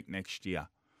week to week next year,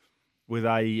 with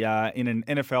in an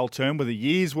NFL term, with a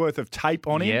year's worth of tape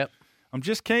on him. Yep. I'm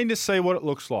just keen to see what it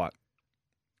looks like.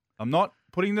 I'm not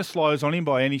putting the slows on him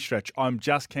by any stretch. I'm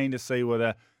just keen to see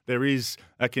whether there is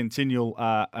a continual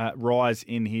rise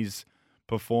in his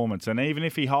performance, and even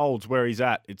if he holds where he's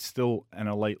at, it's still an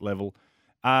elite level.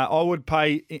 I would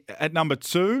pay at number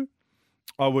 2.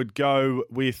 I would go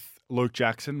with Luke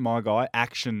Jackson, my guy,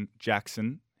 Action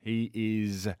Jackson. He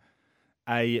is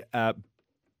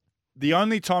the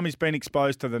only time he's been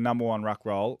exposed to the number 1 ruck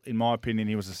role, in my opinion,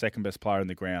 he was the second best player in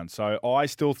the ground. So I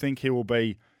still think he will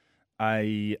be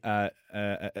an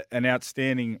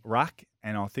outstanding ruck,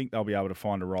 and I think they'll be able to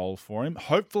find a role for him.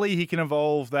 Hopefully he can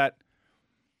evolve that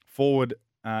forward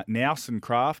Nelson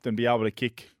craft and be able to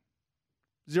kick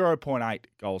 0.8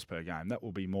 goals per game. That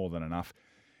will be more than enough.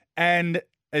 And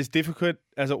as difficult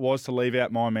as it was to leave out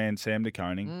my man Sam De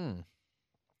Koning,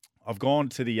 I've gone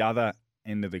to the other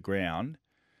end of the ground,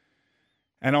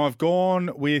 and I've gone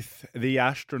with the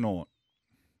astronaut,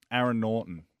 Aaron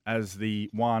Norton, as the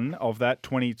one of that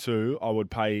 22 I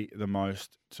would pay the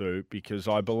most to, because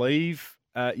I believe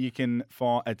you can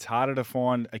find it's harder to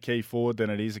find a key forward than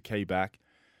it is a key back.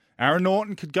 Aaron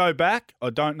Norton could go back.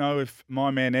 I don't know if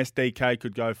my man SDK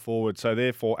could go forward, so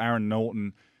therefore Aaron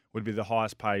Norton would be the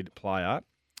highest paid player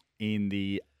in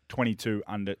the 22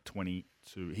 under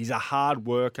 22. He's a hard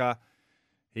worker.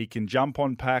 He can jump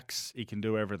on packs. He can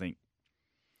do everything.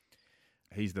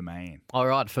 He's the man. All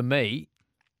right, for me,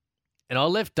 and I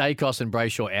left Dacos and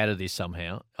Brayshaw out of this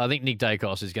somehow. I think Nick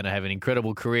Dacos is going to have an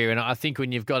incredible career, and I think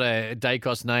when you've got a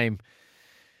Dacos name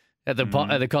at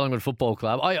the Collingwood Football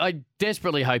Club, I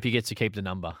desperately hope he gets to keep the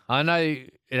number. I know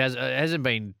it hasn't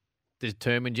been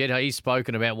determined yet. He's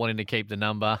spoken about wanting to keep the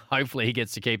number. Hopefully he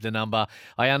gets to keep the number.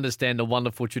 I understand the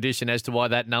wonderful tradition as to why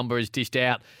that number is dished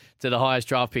out to the highest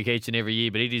draft pick each and every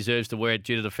year, but he deserves to wear it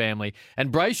due to the family.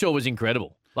 And Brayshaw was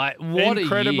incredible. Like, what a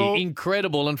year.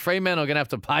 Incredible. And Fremantle are going to have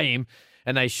to pay him,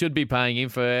 and they should be paying him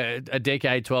for a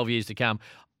decade, 12 years to come.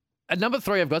 At number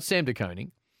 3, I've got Sam De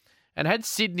Koning. And had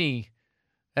Sydney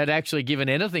had actually given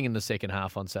anything in the second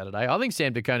half on Saturday, I think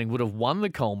Sam De Koning would have won the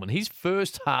Coleman. His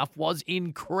first half was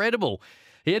incredible.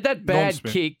 He had that bad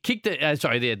kick. Kicked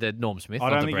the Norm Smith. I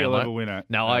don't think he'll ever win it.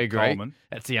 No, I agree. Coleman.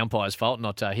 That's the umpire's fault,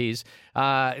 not his.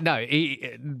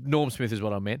 Norm Smith is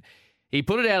what I meant. He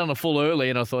put it out on a full early,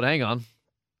 and I thought, hang on,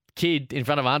 kid in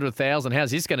front of 100,000,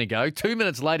 how's this going to go? 2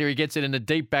 minutes later, he gets it in the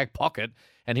deep back pocket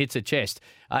and hits a chest.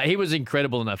 He was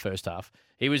incredible in that first half.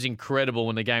 He was incredible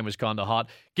when the game was kind of hot.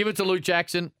 Give it to Luke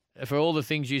Jackson for all the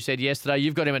things you said yesterday.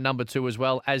 You've got him at number 2 as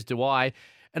well, as do I.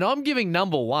 And I'm giving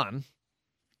number 1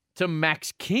 to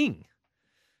Max King.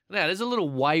 Now, there's a little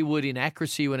wayward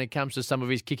inaccuracy when it comes to some of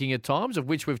his kicking at times, of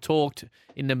which we've talked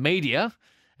in the media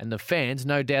and the fans,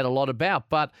 no doubt, a lot about.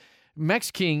 But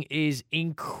Max King is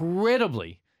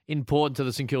incredibly important to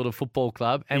the St Kilda Football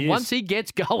Club. And once he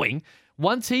gets going,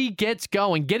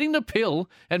 getting the pill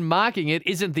and marking it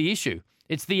isn't the issue.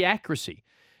 It's the accuracy.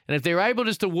 And if they're able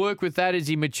just to work with that as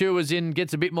he matures in,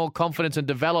 gets a bit more confidence and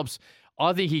develops,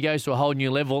 I think he goes to a whole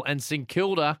new level. And St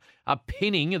Kilda are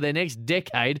pinning their next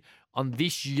decade on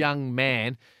this young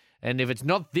man. And if it's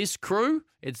not this crew,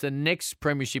 it's the next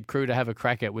premiership crew to have a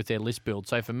crack at with their list build.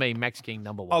 So for me, Max King,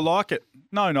 number 1. I like it.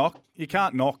 No knock. You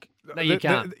can't knock. No, you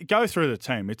can't. Go through the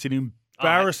team. It's an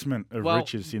embarrassment of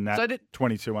riches in that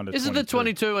 22 under 22. This is the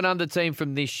 22 and under team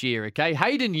from this year, okay?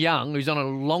 Hayden Young, who's on a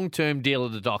long-term deal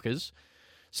at the Dockers.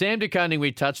 Sam De Koning,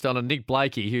 we touched on, and Nick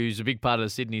Blakey, who's a big part of the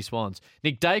Sydney Swans.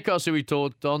 Nick Dacos, who we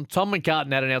talked on. Tom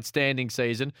McCartan had an outstanding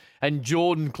season. And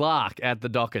Jordan Clark at the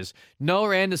Dockers.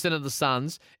 Noah Anderson at the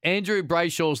Suns. Andrew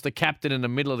Brayshaw's the captain in the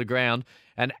middle of the ground.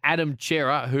 And Adam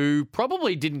Chera, who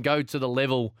probably didn't go to the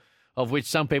level of which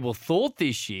some people thought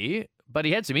this year, but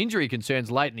he had some injury concerns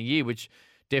late in the year, which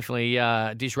definitely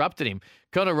disrupted him.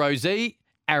 Connor Rozee,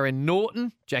 Aaron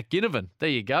Norton, Jack Ginnivan. There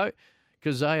you go.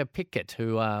 Keziah Pickett,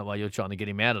 who, you're trying to get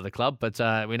him out of the club, but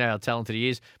we know how talented he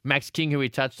is. Max King, who we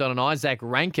touched on, and Isaac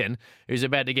Rankin, who's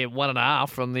about to get 1.5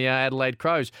 from the Adelaide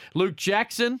Crows. Luke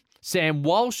Jackson, Sam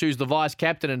Walsh, who's the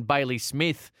vice-captain, and Bailey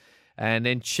Smith. And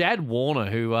then Chad Warner,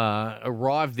 who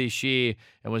arrived this year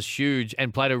and was huge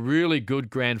and played a really good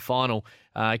grand final.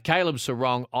 Caleb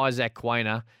Sarong, Isaac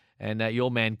Quainer, and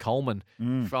your man Coleman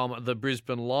from the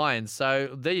Brisbane Lions. So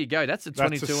there you go. That's a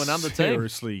 22 and under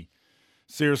team.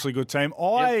 Seriously good team.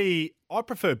 I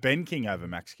prefer Ben King over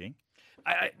Max King.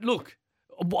 Look,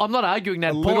 I'm not arguing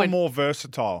that point. A little more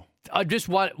versatile. I'm just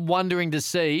wondering to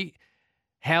see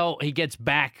how he gets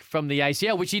back from the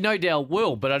ACL, which he no doubt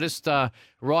will. But I just,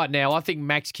 right now, I think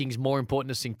Max King's more important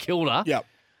to St Kilda. Yep.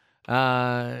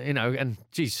 And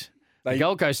geez, the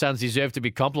Gold Coast Suns deserve to be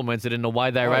complimented in the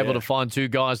way they were able to find 2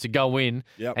 guys to go in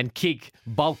and kick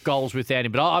bulk goals without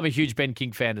him. But I'm a huge Ben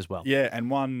King fan as well. Yeah,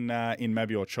 and one in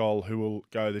Mabior Chol who will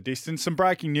go the distance. Some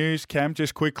breaking news, Cam,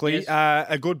 just quickly. Yes.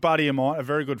 A good buddy of mine, a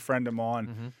very good friend of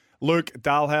mine, Luke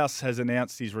Dalhouse, has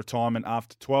announced his retirement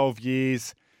after 12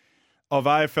 years of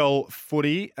AFL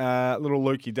footy. Little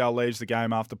Lukey Dell leaves the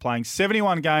game after playing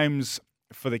 71 games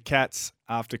for the Cats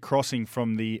after crossing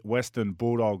from the Western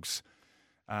Bulldogs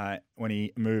when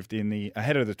he moved in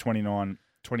ahead of the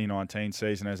 2019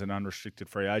 season as an unrestricted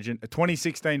free agent. A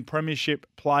 2016 Premiership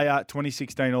player,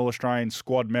 2016 All-Australian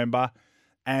squad member,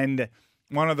 and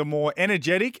one of the more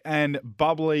energetic and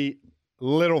bubbly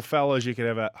little fellas you could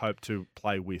ever hope to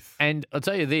play with. And I'll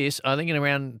tell you this, I think in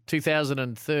around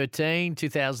 2013,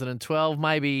 2012,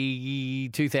 maybe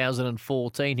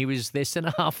 2014, he was their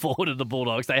centre-half forward of the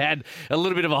Bulldogs. They had a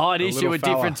little bit of a height issue at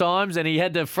different times, and he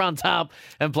had to front up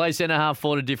and play centre-half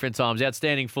forward at different times.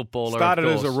 Outstanding footballer, Started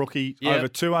as a rookie, over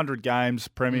 200 games,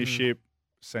 Premiership.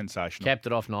 Sensational. Capped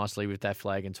it off nicely with that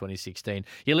flag in 2016.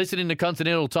 You're listening to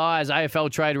Continental Tires, AFL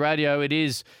Trade Radio. It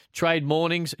is Trade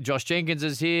Mornings. Josh Jenkins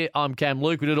is here. I'm Cam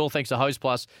Luke. We did all thanks to Host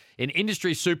Plus, an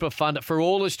industry super fund for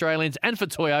all Australians and for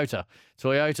Toyota.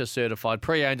 Toyota certified,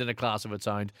 pre-owned in a class of its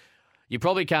own. You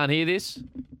probably can't hear this.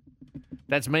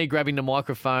 That's me grabbing the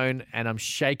microphone, and I'm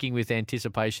shaking with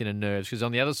anticipation and nerves because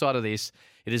on the other side of this,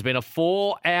 it has been a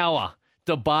 4-hour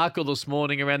debacle this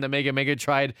morning around the mega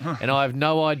trade, and I have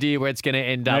no idea where it's going to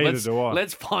end up.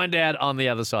 Let's find out on the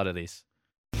other side of this.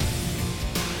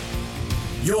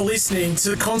 You're listening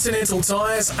to Continental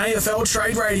Tires AFL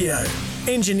Trade Radio.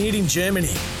 Engineered in Germany,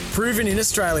 proven in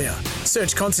Australia.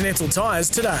 Search Continental Tires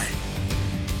today.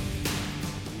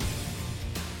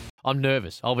 I'm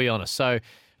nervous, I'll be honest. So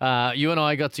you and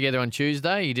I got together on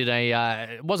Tuesday. You did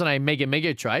it wasn't a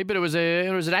mega trade, but it was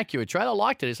an accurate trade. I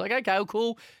liked it. It's like, okay,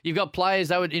 cool. You've got players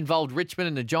that would involve Richmond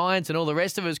and the Giants and all the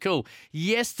rest of it. It's cool.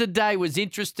 Yesterday was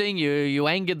interesting. You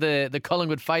angered the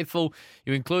Collingwood faithful.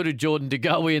 You included Jordan De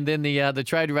Goey, and then the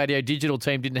Trade Radio digital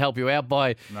team didn't help you out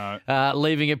by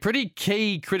leaving a pretty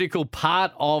key, critical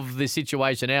part of the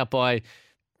situation out by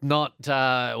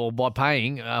by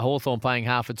paying Hawthorn paying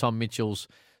half of Tom Mitchell's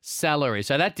salary.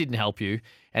 So that didn't help you.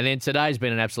 And then today's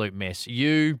been an absolute mess.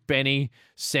 You, Benny,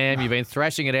 Sam, you've been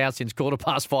thrashing it out since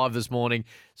 5:15 this morning.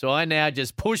 So I now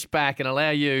just push back and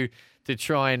allow you to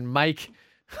try and make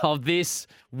of this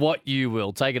what you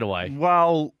will. Take it away.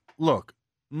 Well, look,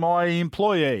 my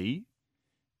employee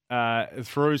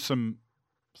threw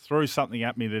something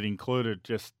at me that included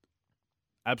just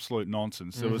absolute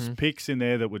nonsense. There was picks in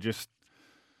there that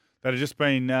had just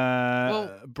been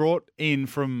brought in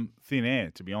from thin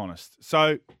air, to be honest.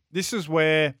 So this is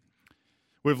where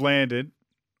we've landed,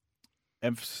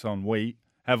 emphasis on we,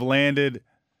 have landed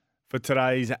for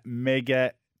today's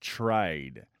mega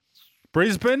trade.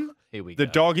 Brisbane, Here we the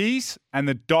go. Doggies, and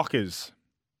the Dockers.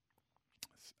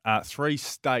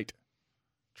 3-state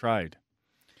trade.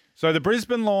 So the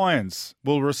Brisbane Lions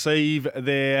will receive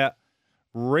their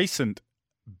recent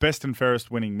best and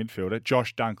fairest winning midfielder,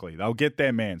 Josh Dunkley. They'll get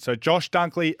their man. So Josh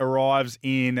Dunkley arrives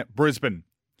in Brisbane.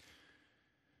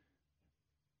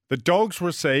 The Dogs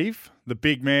receive the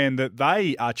big man that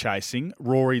they are chasing,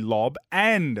 Rory Lobb,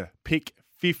 and pick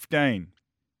 15.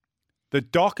 The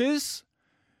Dockers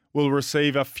will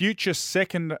receive a future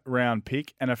second-round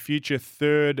pick and a future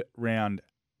third-round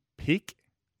pick.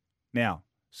 Now,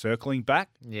 circling back,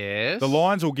 Yes. the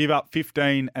Lions will give up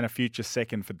 15 and a future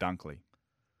second for Dunkley.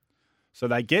 So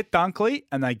they get Dunkley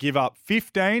and they give up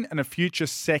 15 and a future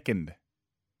second.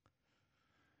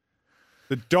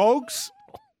 The Dogs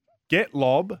get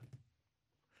Lobb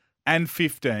and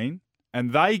 15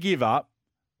 and they give up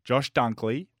Josh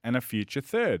Dunkley and a future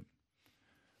third.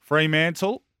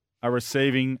 Fremantle are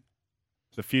receiving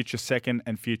the future second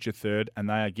and future third and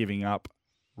they are giving up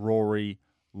Rory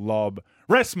Lobb.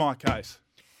 Rest my case.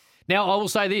 Now, I will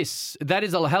say this. That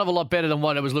is a hell of a lot better than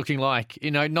what it was looking like,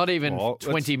 not even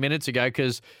 20 minutes ago,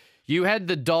 because you had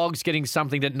the Dogs getting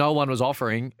something that no one was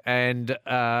offering, and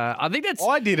I think that's...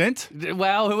 I didn't.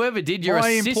 Well, whoever did, your My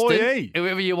assistant, employee.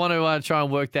 whoever you want to try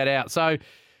and work that out. So,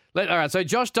 all right, so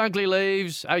Josh Dunkley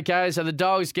leaves. Okay, so the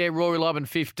Dogs get Rory Lobb and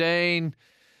 15.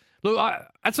 Look,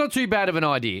 that's not too bad of an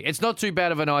idea. It's not too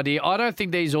bad of an idea. I don't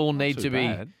think these all need to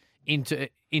be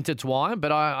intertwined,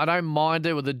 but I don't mind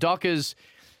it with the Dockers.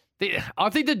 I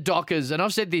think the Dockers, and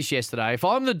I've said this yesterday, if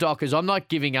I'm the Dockers, I'm not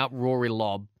giving up Rory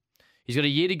Lobb. He's got a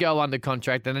year to go under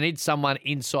contract, and they need someone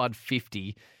inside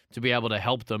 50 to be able to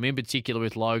help them, in particular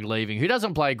with Logue leaving, who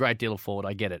doesn't play a great deal of forward.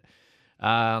 I get it.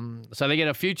 So they get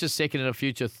a future second and a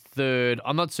future third.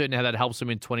 I'm not certain how that helps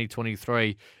them in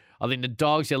 2023. I think the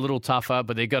Dogs are a little tougher,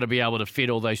 but they've got to be able to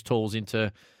fit all those tools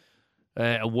into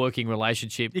a working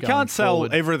relationship. You going can't sell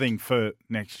forward. everything for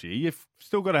next year. You've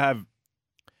still got to have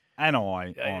an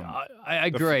eye on I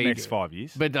agree. the next 5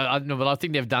 years. But I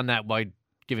think they've done that by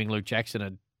giving Luke Jackson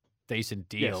a decent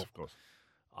deal. Yes, of course.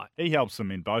 He helps them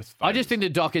in both phases. I just think the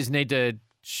Dockers need to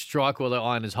strike while the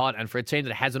iron is hot. And for a team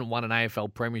that hasn't won an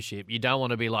AFL premiership, you don't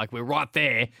want to be like, we're right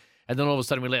there, and then all of a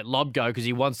sudden we let Lobb go because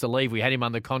he wants to leave. We had him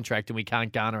under contract and we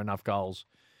can't garner enough goals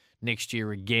next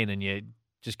year again, and you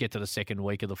just get to the second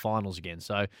week of the finals again.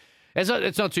 So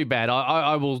it's not too bad.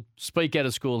 I will speak out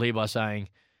of school here by saying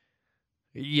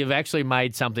you've actually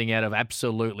made something out of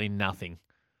absolutely nothing,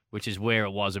 which is where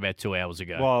it was about 2 hours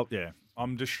ago. Well, yeah.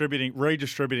 I'm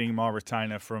redistributing my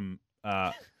retainer from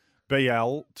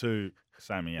BL to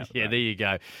Sammy out. Yeah, there you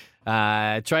go.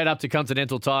 Trade up to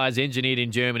Continental Tires, engineered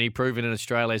in Germany, proven in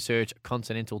Australia. Search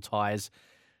Continental Tires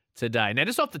today. Now,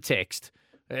 just off the text,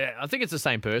 I think it's the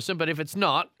same person, but if it's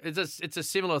not, it's a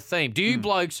similar theme. Do you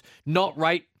blokes not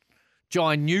rate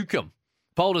John Newcomb?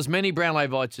 Polled as many Brownlow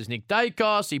votes as Nick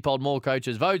Dacos. He polled more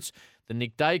coaches' votes than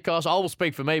Nick Dacos. I will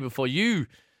speak for me before you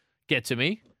get to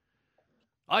me.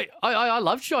 I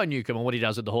love John Newcomb and what he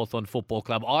does at the Hawthorn Football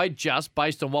Club. I just,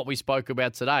 based on what we spoke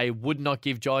about today, would not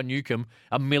give John Newcomb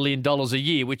 $1 million a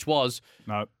year, which was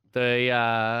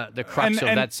the crux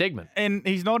of that segment. And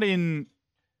he's not in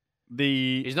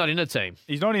the... He's not in the team.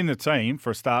 He's not in the team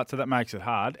for a start, so that makes it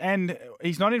hard. And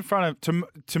he's not in front of...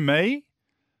 To me,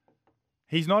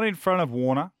 he's not in front of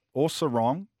Warner or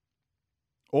Sarong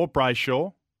or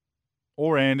Brayshaw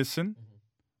or Anderson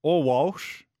or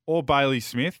Walsh or Bailey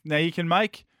Smith. Now, you can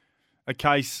make a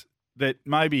case that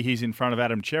maybe he's in front of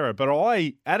Adam Cerra, but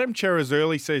Adam Cerra's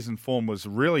early season form was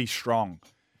really strong.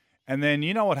 And then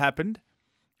you know what happened?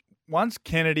 Once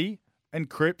Kennedy and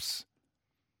Cripps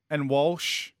and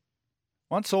Walsh,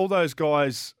 once all those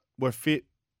guys were fit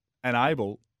and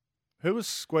able, who was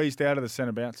squeezed out of the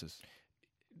centre bounces?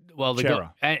 Well,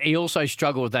 Cerra. And he also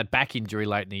struggled with that back injury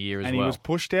late in the year as and well. He was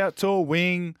pushed out to a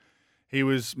wing. He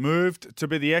was moved to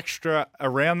be the extra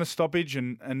around the stoppage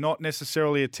and not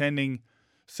necessarily attending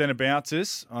centre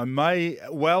bounces. I may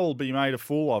well be made a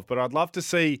fool of, but I'd love to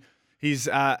see his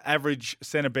average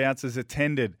centre bounces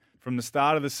attended from the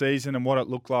start of the season and what it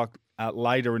looked like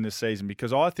later in the season,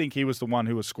 because I think he was the one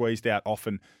who was squeezed out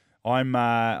often. I'm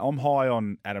high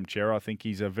on Adam Cerra. I think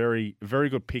he's a very, very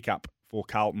good pickup for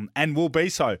Carlton and will be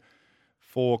so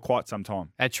for quite some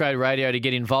time. At Trade Radio to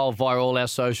get involved via all our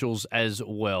socials as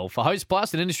well. For Host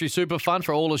Plus, an industry super fund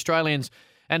for all Australians,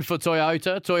 and for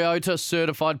Toyota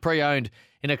certified pre-owned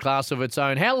in a class of its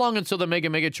own. How long until the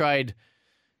mega trade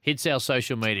hits our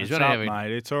social medias? It's up,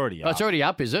 mate. It's already up. Oh, it's already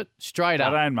up, is it? Straight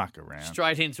up. They don't muck around.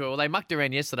 Straight into it. Well, they mucked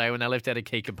around yesterday when they left out a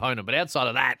key component, but outside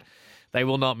of that, they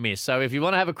will not miss. So if you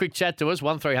want to have a quick chat to us,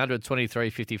 1300 23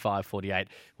 55 48.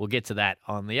 We'll get to that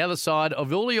on the other side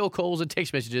of all of your calls and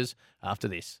text messages after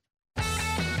this.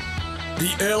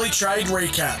 The early trade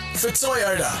recap for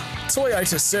Toyota.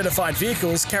 Toyota certified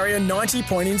vehicles carry a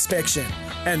 90-point inspection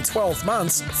and 12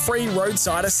 months free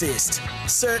roadside assist.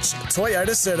 Search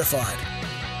Toyota certified.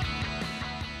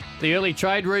 The early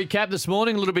trade recap this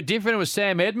morning, a little bit different. It was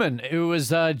Sam Edmund, who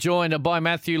was joined by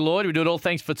Matthew Lloyd. We do it all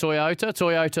thanks for Toyota.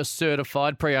 Toyota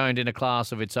certified, pre-owned in a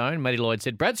class of its own. Matty Lloyd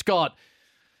said, Brad Scott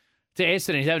to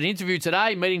Essendon. He's having an interview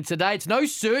today, meeting today. It's no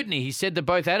certainty. He said that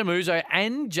both Adam Uzo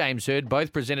and James Hird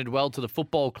both presented well to the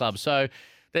football club. So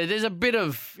there's a bit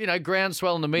of,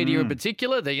 groundswell in the media in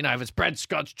particular that, if it's Brad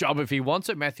Scott's job, if he wants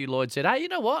it. Matthew Lloyd said, hey, you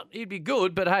know what? He'd be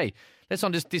good, but hey, let's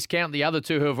not just discount the other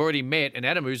two who have already met, and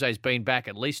Adam Uzo's been back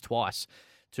at least twice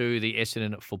to the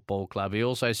Essendon Football Club. He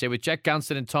also said with Jack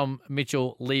Gunston and Tom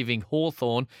Mitchell leaving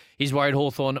Hawthorn, he's worried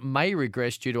Hawthorn may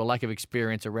regress due to a lack of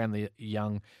experience around the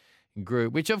young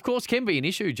group, which of course can be an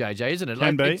issue, JJ, isn't it?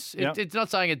 Can be. It's not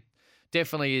saying it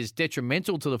definitely is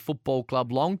detrimental to the football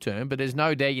club long term, but there's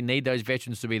no doubt you need those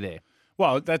veterans to be there.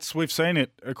 Well, we've seen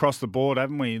it across the board,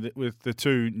 haven't we, with the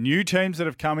two new teams that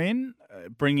have come in,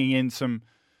 bringing in some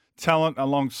talent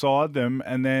alongside them,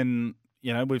 and then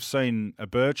we've seen a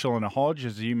Birchall and a Hodge,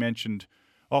 as you mentioned,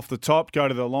 off the top go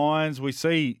to the Lions. We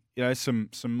see some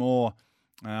more.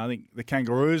 I think the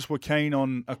Kangaroos were keen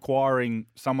on acquiring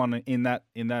someone in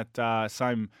that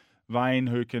same vein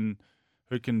who can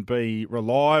be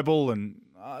reliable, and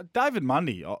David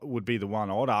Mundy would be the one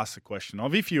I'd ask the question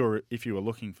of if you were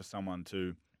looking for someone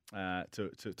to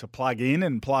plug in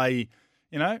and play,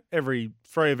 every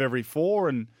 3 of every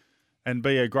 4 and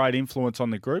be a great influence on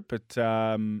the group.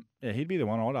 But he'd be the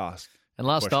one I'd ask. And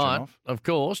last night, of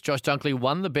course, Josh Dunkley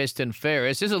won the best and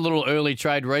fairest. This is a little early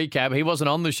trade recap. He wasn't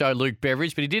on the show, Luke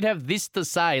Beveridge, but he did have this to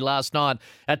say last night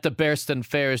at the best and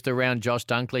fairest around Josh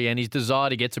Dunkley and his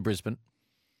desire to get to Brisbane.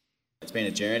 It's been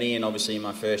a journey, and obviously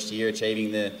my first year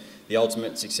achieving the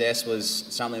ultimate success was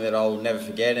something that I'll never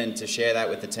forget, and to share that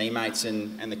with the teammates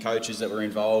and the coaches that were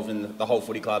involved and the whole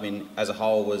footy club as a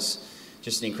whole was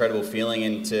just an incredible feeling.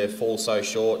 And to fall so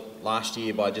short last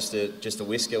year by just a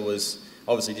whisker was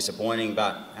obviously disappointing,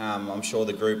 but I'm sure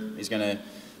the group is going to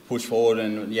push forward,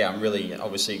 and I'm really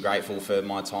obviously grateful for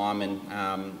my time, and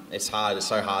it's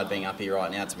so hard being up here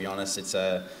right now, to be honest. It's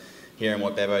hearing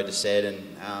what Bevo just said,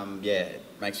 and it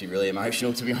makes me really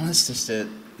emotional, to be honest, just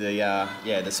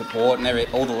the support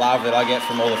and all the love that I get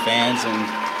from all the fans, and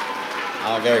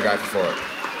I'm very grateful for it.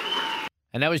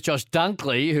 And that was Josh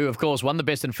Dunkley, who of course won the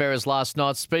best and fairest last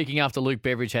night, speaking after Luke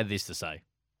Beveridge had this to say.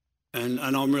 And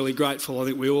I'm really grateful, I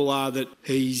think we all are, that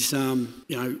he's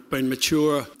been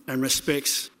mature and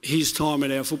respects his time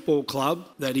at our football club,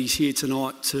 that he's here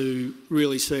tonight to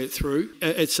really see it through.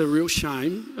 It's a real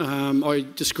shame. I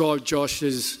describe Josh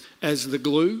as the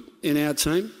glue in our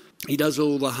team. He does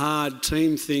all the hard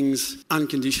team things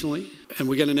unconditionally, and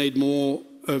we're going to need more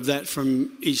of that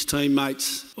from his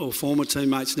teammates or former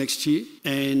teammates next year.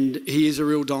 And he is a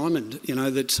real diamond,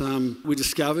 that we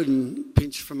discovered and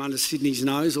pinched from under Sydney's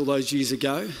nose all those years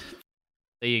ago.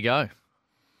 There you go.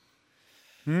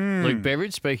 Luke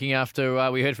Beveridge speaking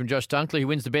after we heard from Josh Dunkley, who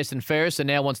wins the best and fairest and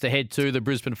now wants to head to the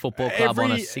Brisbane Football Club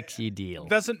on a 6-year deal. It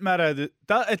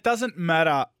doesn't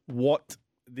matter what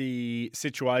the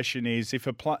situation is. If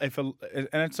and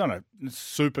it's not a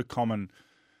super common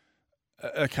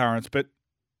occurrence, but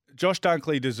Josh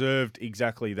Dunkley deserved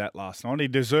exactly that last night. He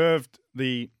deserved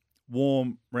the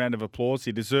warm round of applause.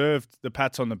 He deserved the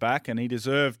pats on the back, and he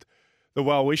deserved the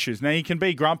well wishes. Now, he can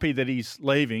be grumpy that he's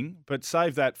leaving, but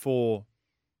save that for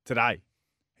today.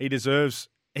 He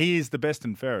is the best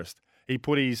and fairest. He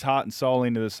put his heart and soul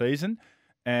into the season,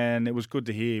 and it was good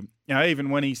to hear.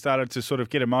 Even when he started to sort of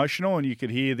get emotional, and you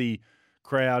could hear the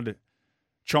crowd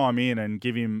chime in and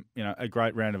give him, a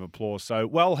great round of applause. So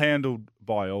well handled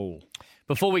by all.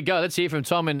 Before we go, let's hear from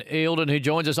Tom in Eildon, who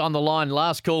joins us on the line.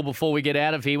 Last call before we get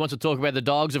out of here. He wants to talk about the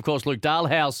Dogs. Of course, Luke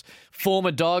Dalhouse,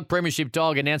 former Dog, Premiership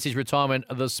Dog, announced his retirement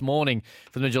this morning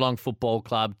from the Geelong Football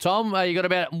Club. Tom, you got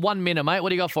about 1 minute, mate. What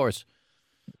do you got for us?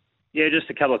 Yeah, just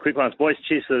a couple of quick ones, boys.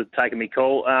 Cheers for taking me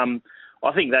call.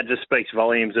 I think that just speaks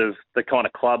volumes of the kind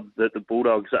of club that the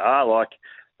Bulldogs are. Like,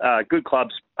 good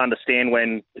clubs understand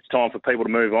when it's time for people to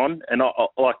move on, and I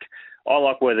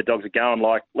like where the Dogs are going.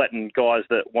 Like letting guys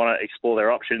that want to explore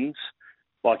their options,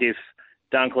 like if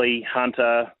Dunkley,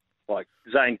 Hunter, like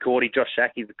Zane Cordy, Josh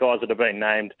Shackey, the guys that have been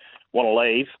named, want to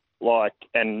leave, like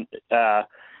and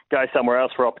go somewhere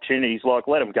else for opportunities, like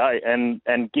let them go and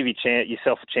give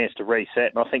yourself a chance to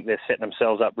reset. And I think they're setting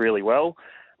themselves up really well.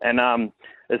 And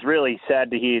it's really sad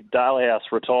to hear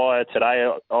Dalehouse retire today.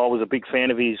 I was a big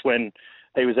fan of his when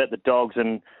he was at the Dogs,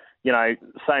 and you know,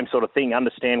 same sort of thing.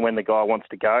 Understand when the guy wants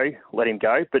to go, let him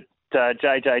go. But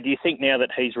JJ, do you think now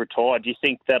that he's retired, do you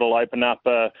think that'll open up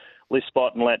a list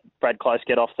spot and let Brad Close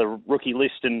get off the rookie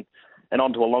list and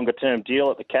onto a longer term deal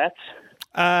at the Cats?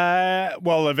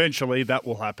 Well, eventually that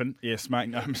will happen. Yes, make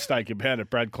no mistake about it.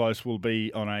 Brad Close will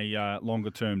be on a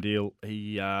longer-term deal.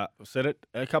 He said it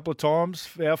a couple of times.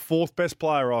 Our fourth best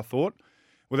player, I thought,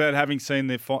 without having seen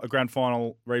the grand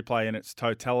final replay in its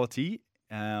totality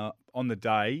on the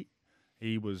day.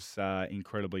 He was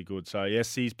incredibly good. So,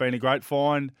 yes, he's been a great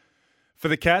find for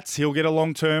the Cats. He'll get a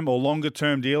long-term or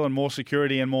longer-term deal and more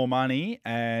security and more money.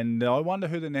 And I wonder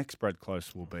who the next Brad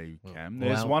Close will be, Cam.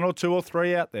 There's one or two or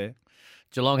three out there.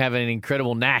 Geelong have an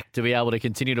incredible knack to be able to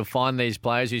continue to find these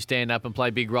players who stand up and play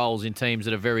big roles in teams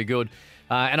that are very good.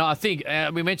 And I think,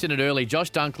 we mentioned it early,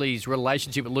 Josh Dunkley's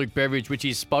relationship with Luke Beveridge, which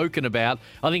he's spoken about,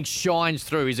 I think shines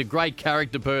through. He's a great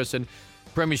character person,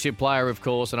 premiership player, of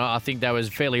course, and I think that was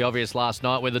fairly obvious last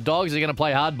night, where the Dogs are going to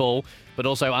play hardball, but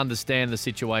also understand the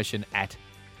situation at.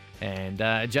 And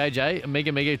JJ, a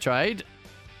mega trade.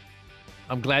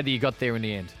 I'm glad that you got there in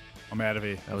the end. I'm out of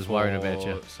here. I was worried about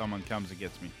you. Someone comes and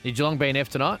gets me. Did Geelong BNF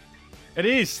tonight? It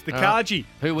is. The Kaji.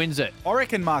 Who wins it? I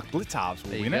reckon Mark Blitzarves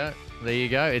will win it. There you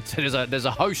go. There's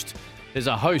a host. There's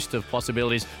a host of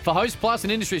possibilities. For Host Plus,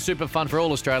 an industry super fun for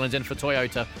all Australians, and for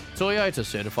Toyota. Toyota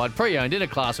certified, pre-owned, in a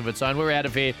class of its own. We're out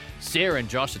of here. Sarah and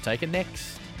Josh are taking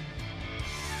next.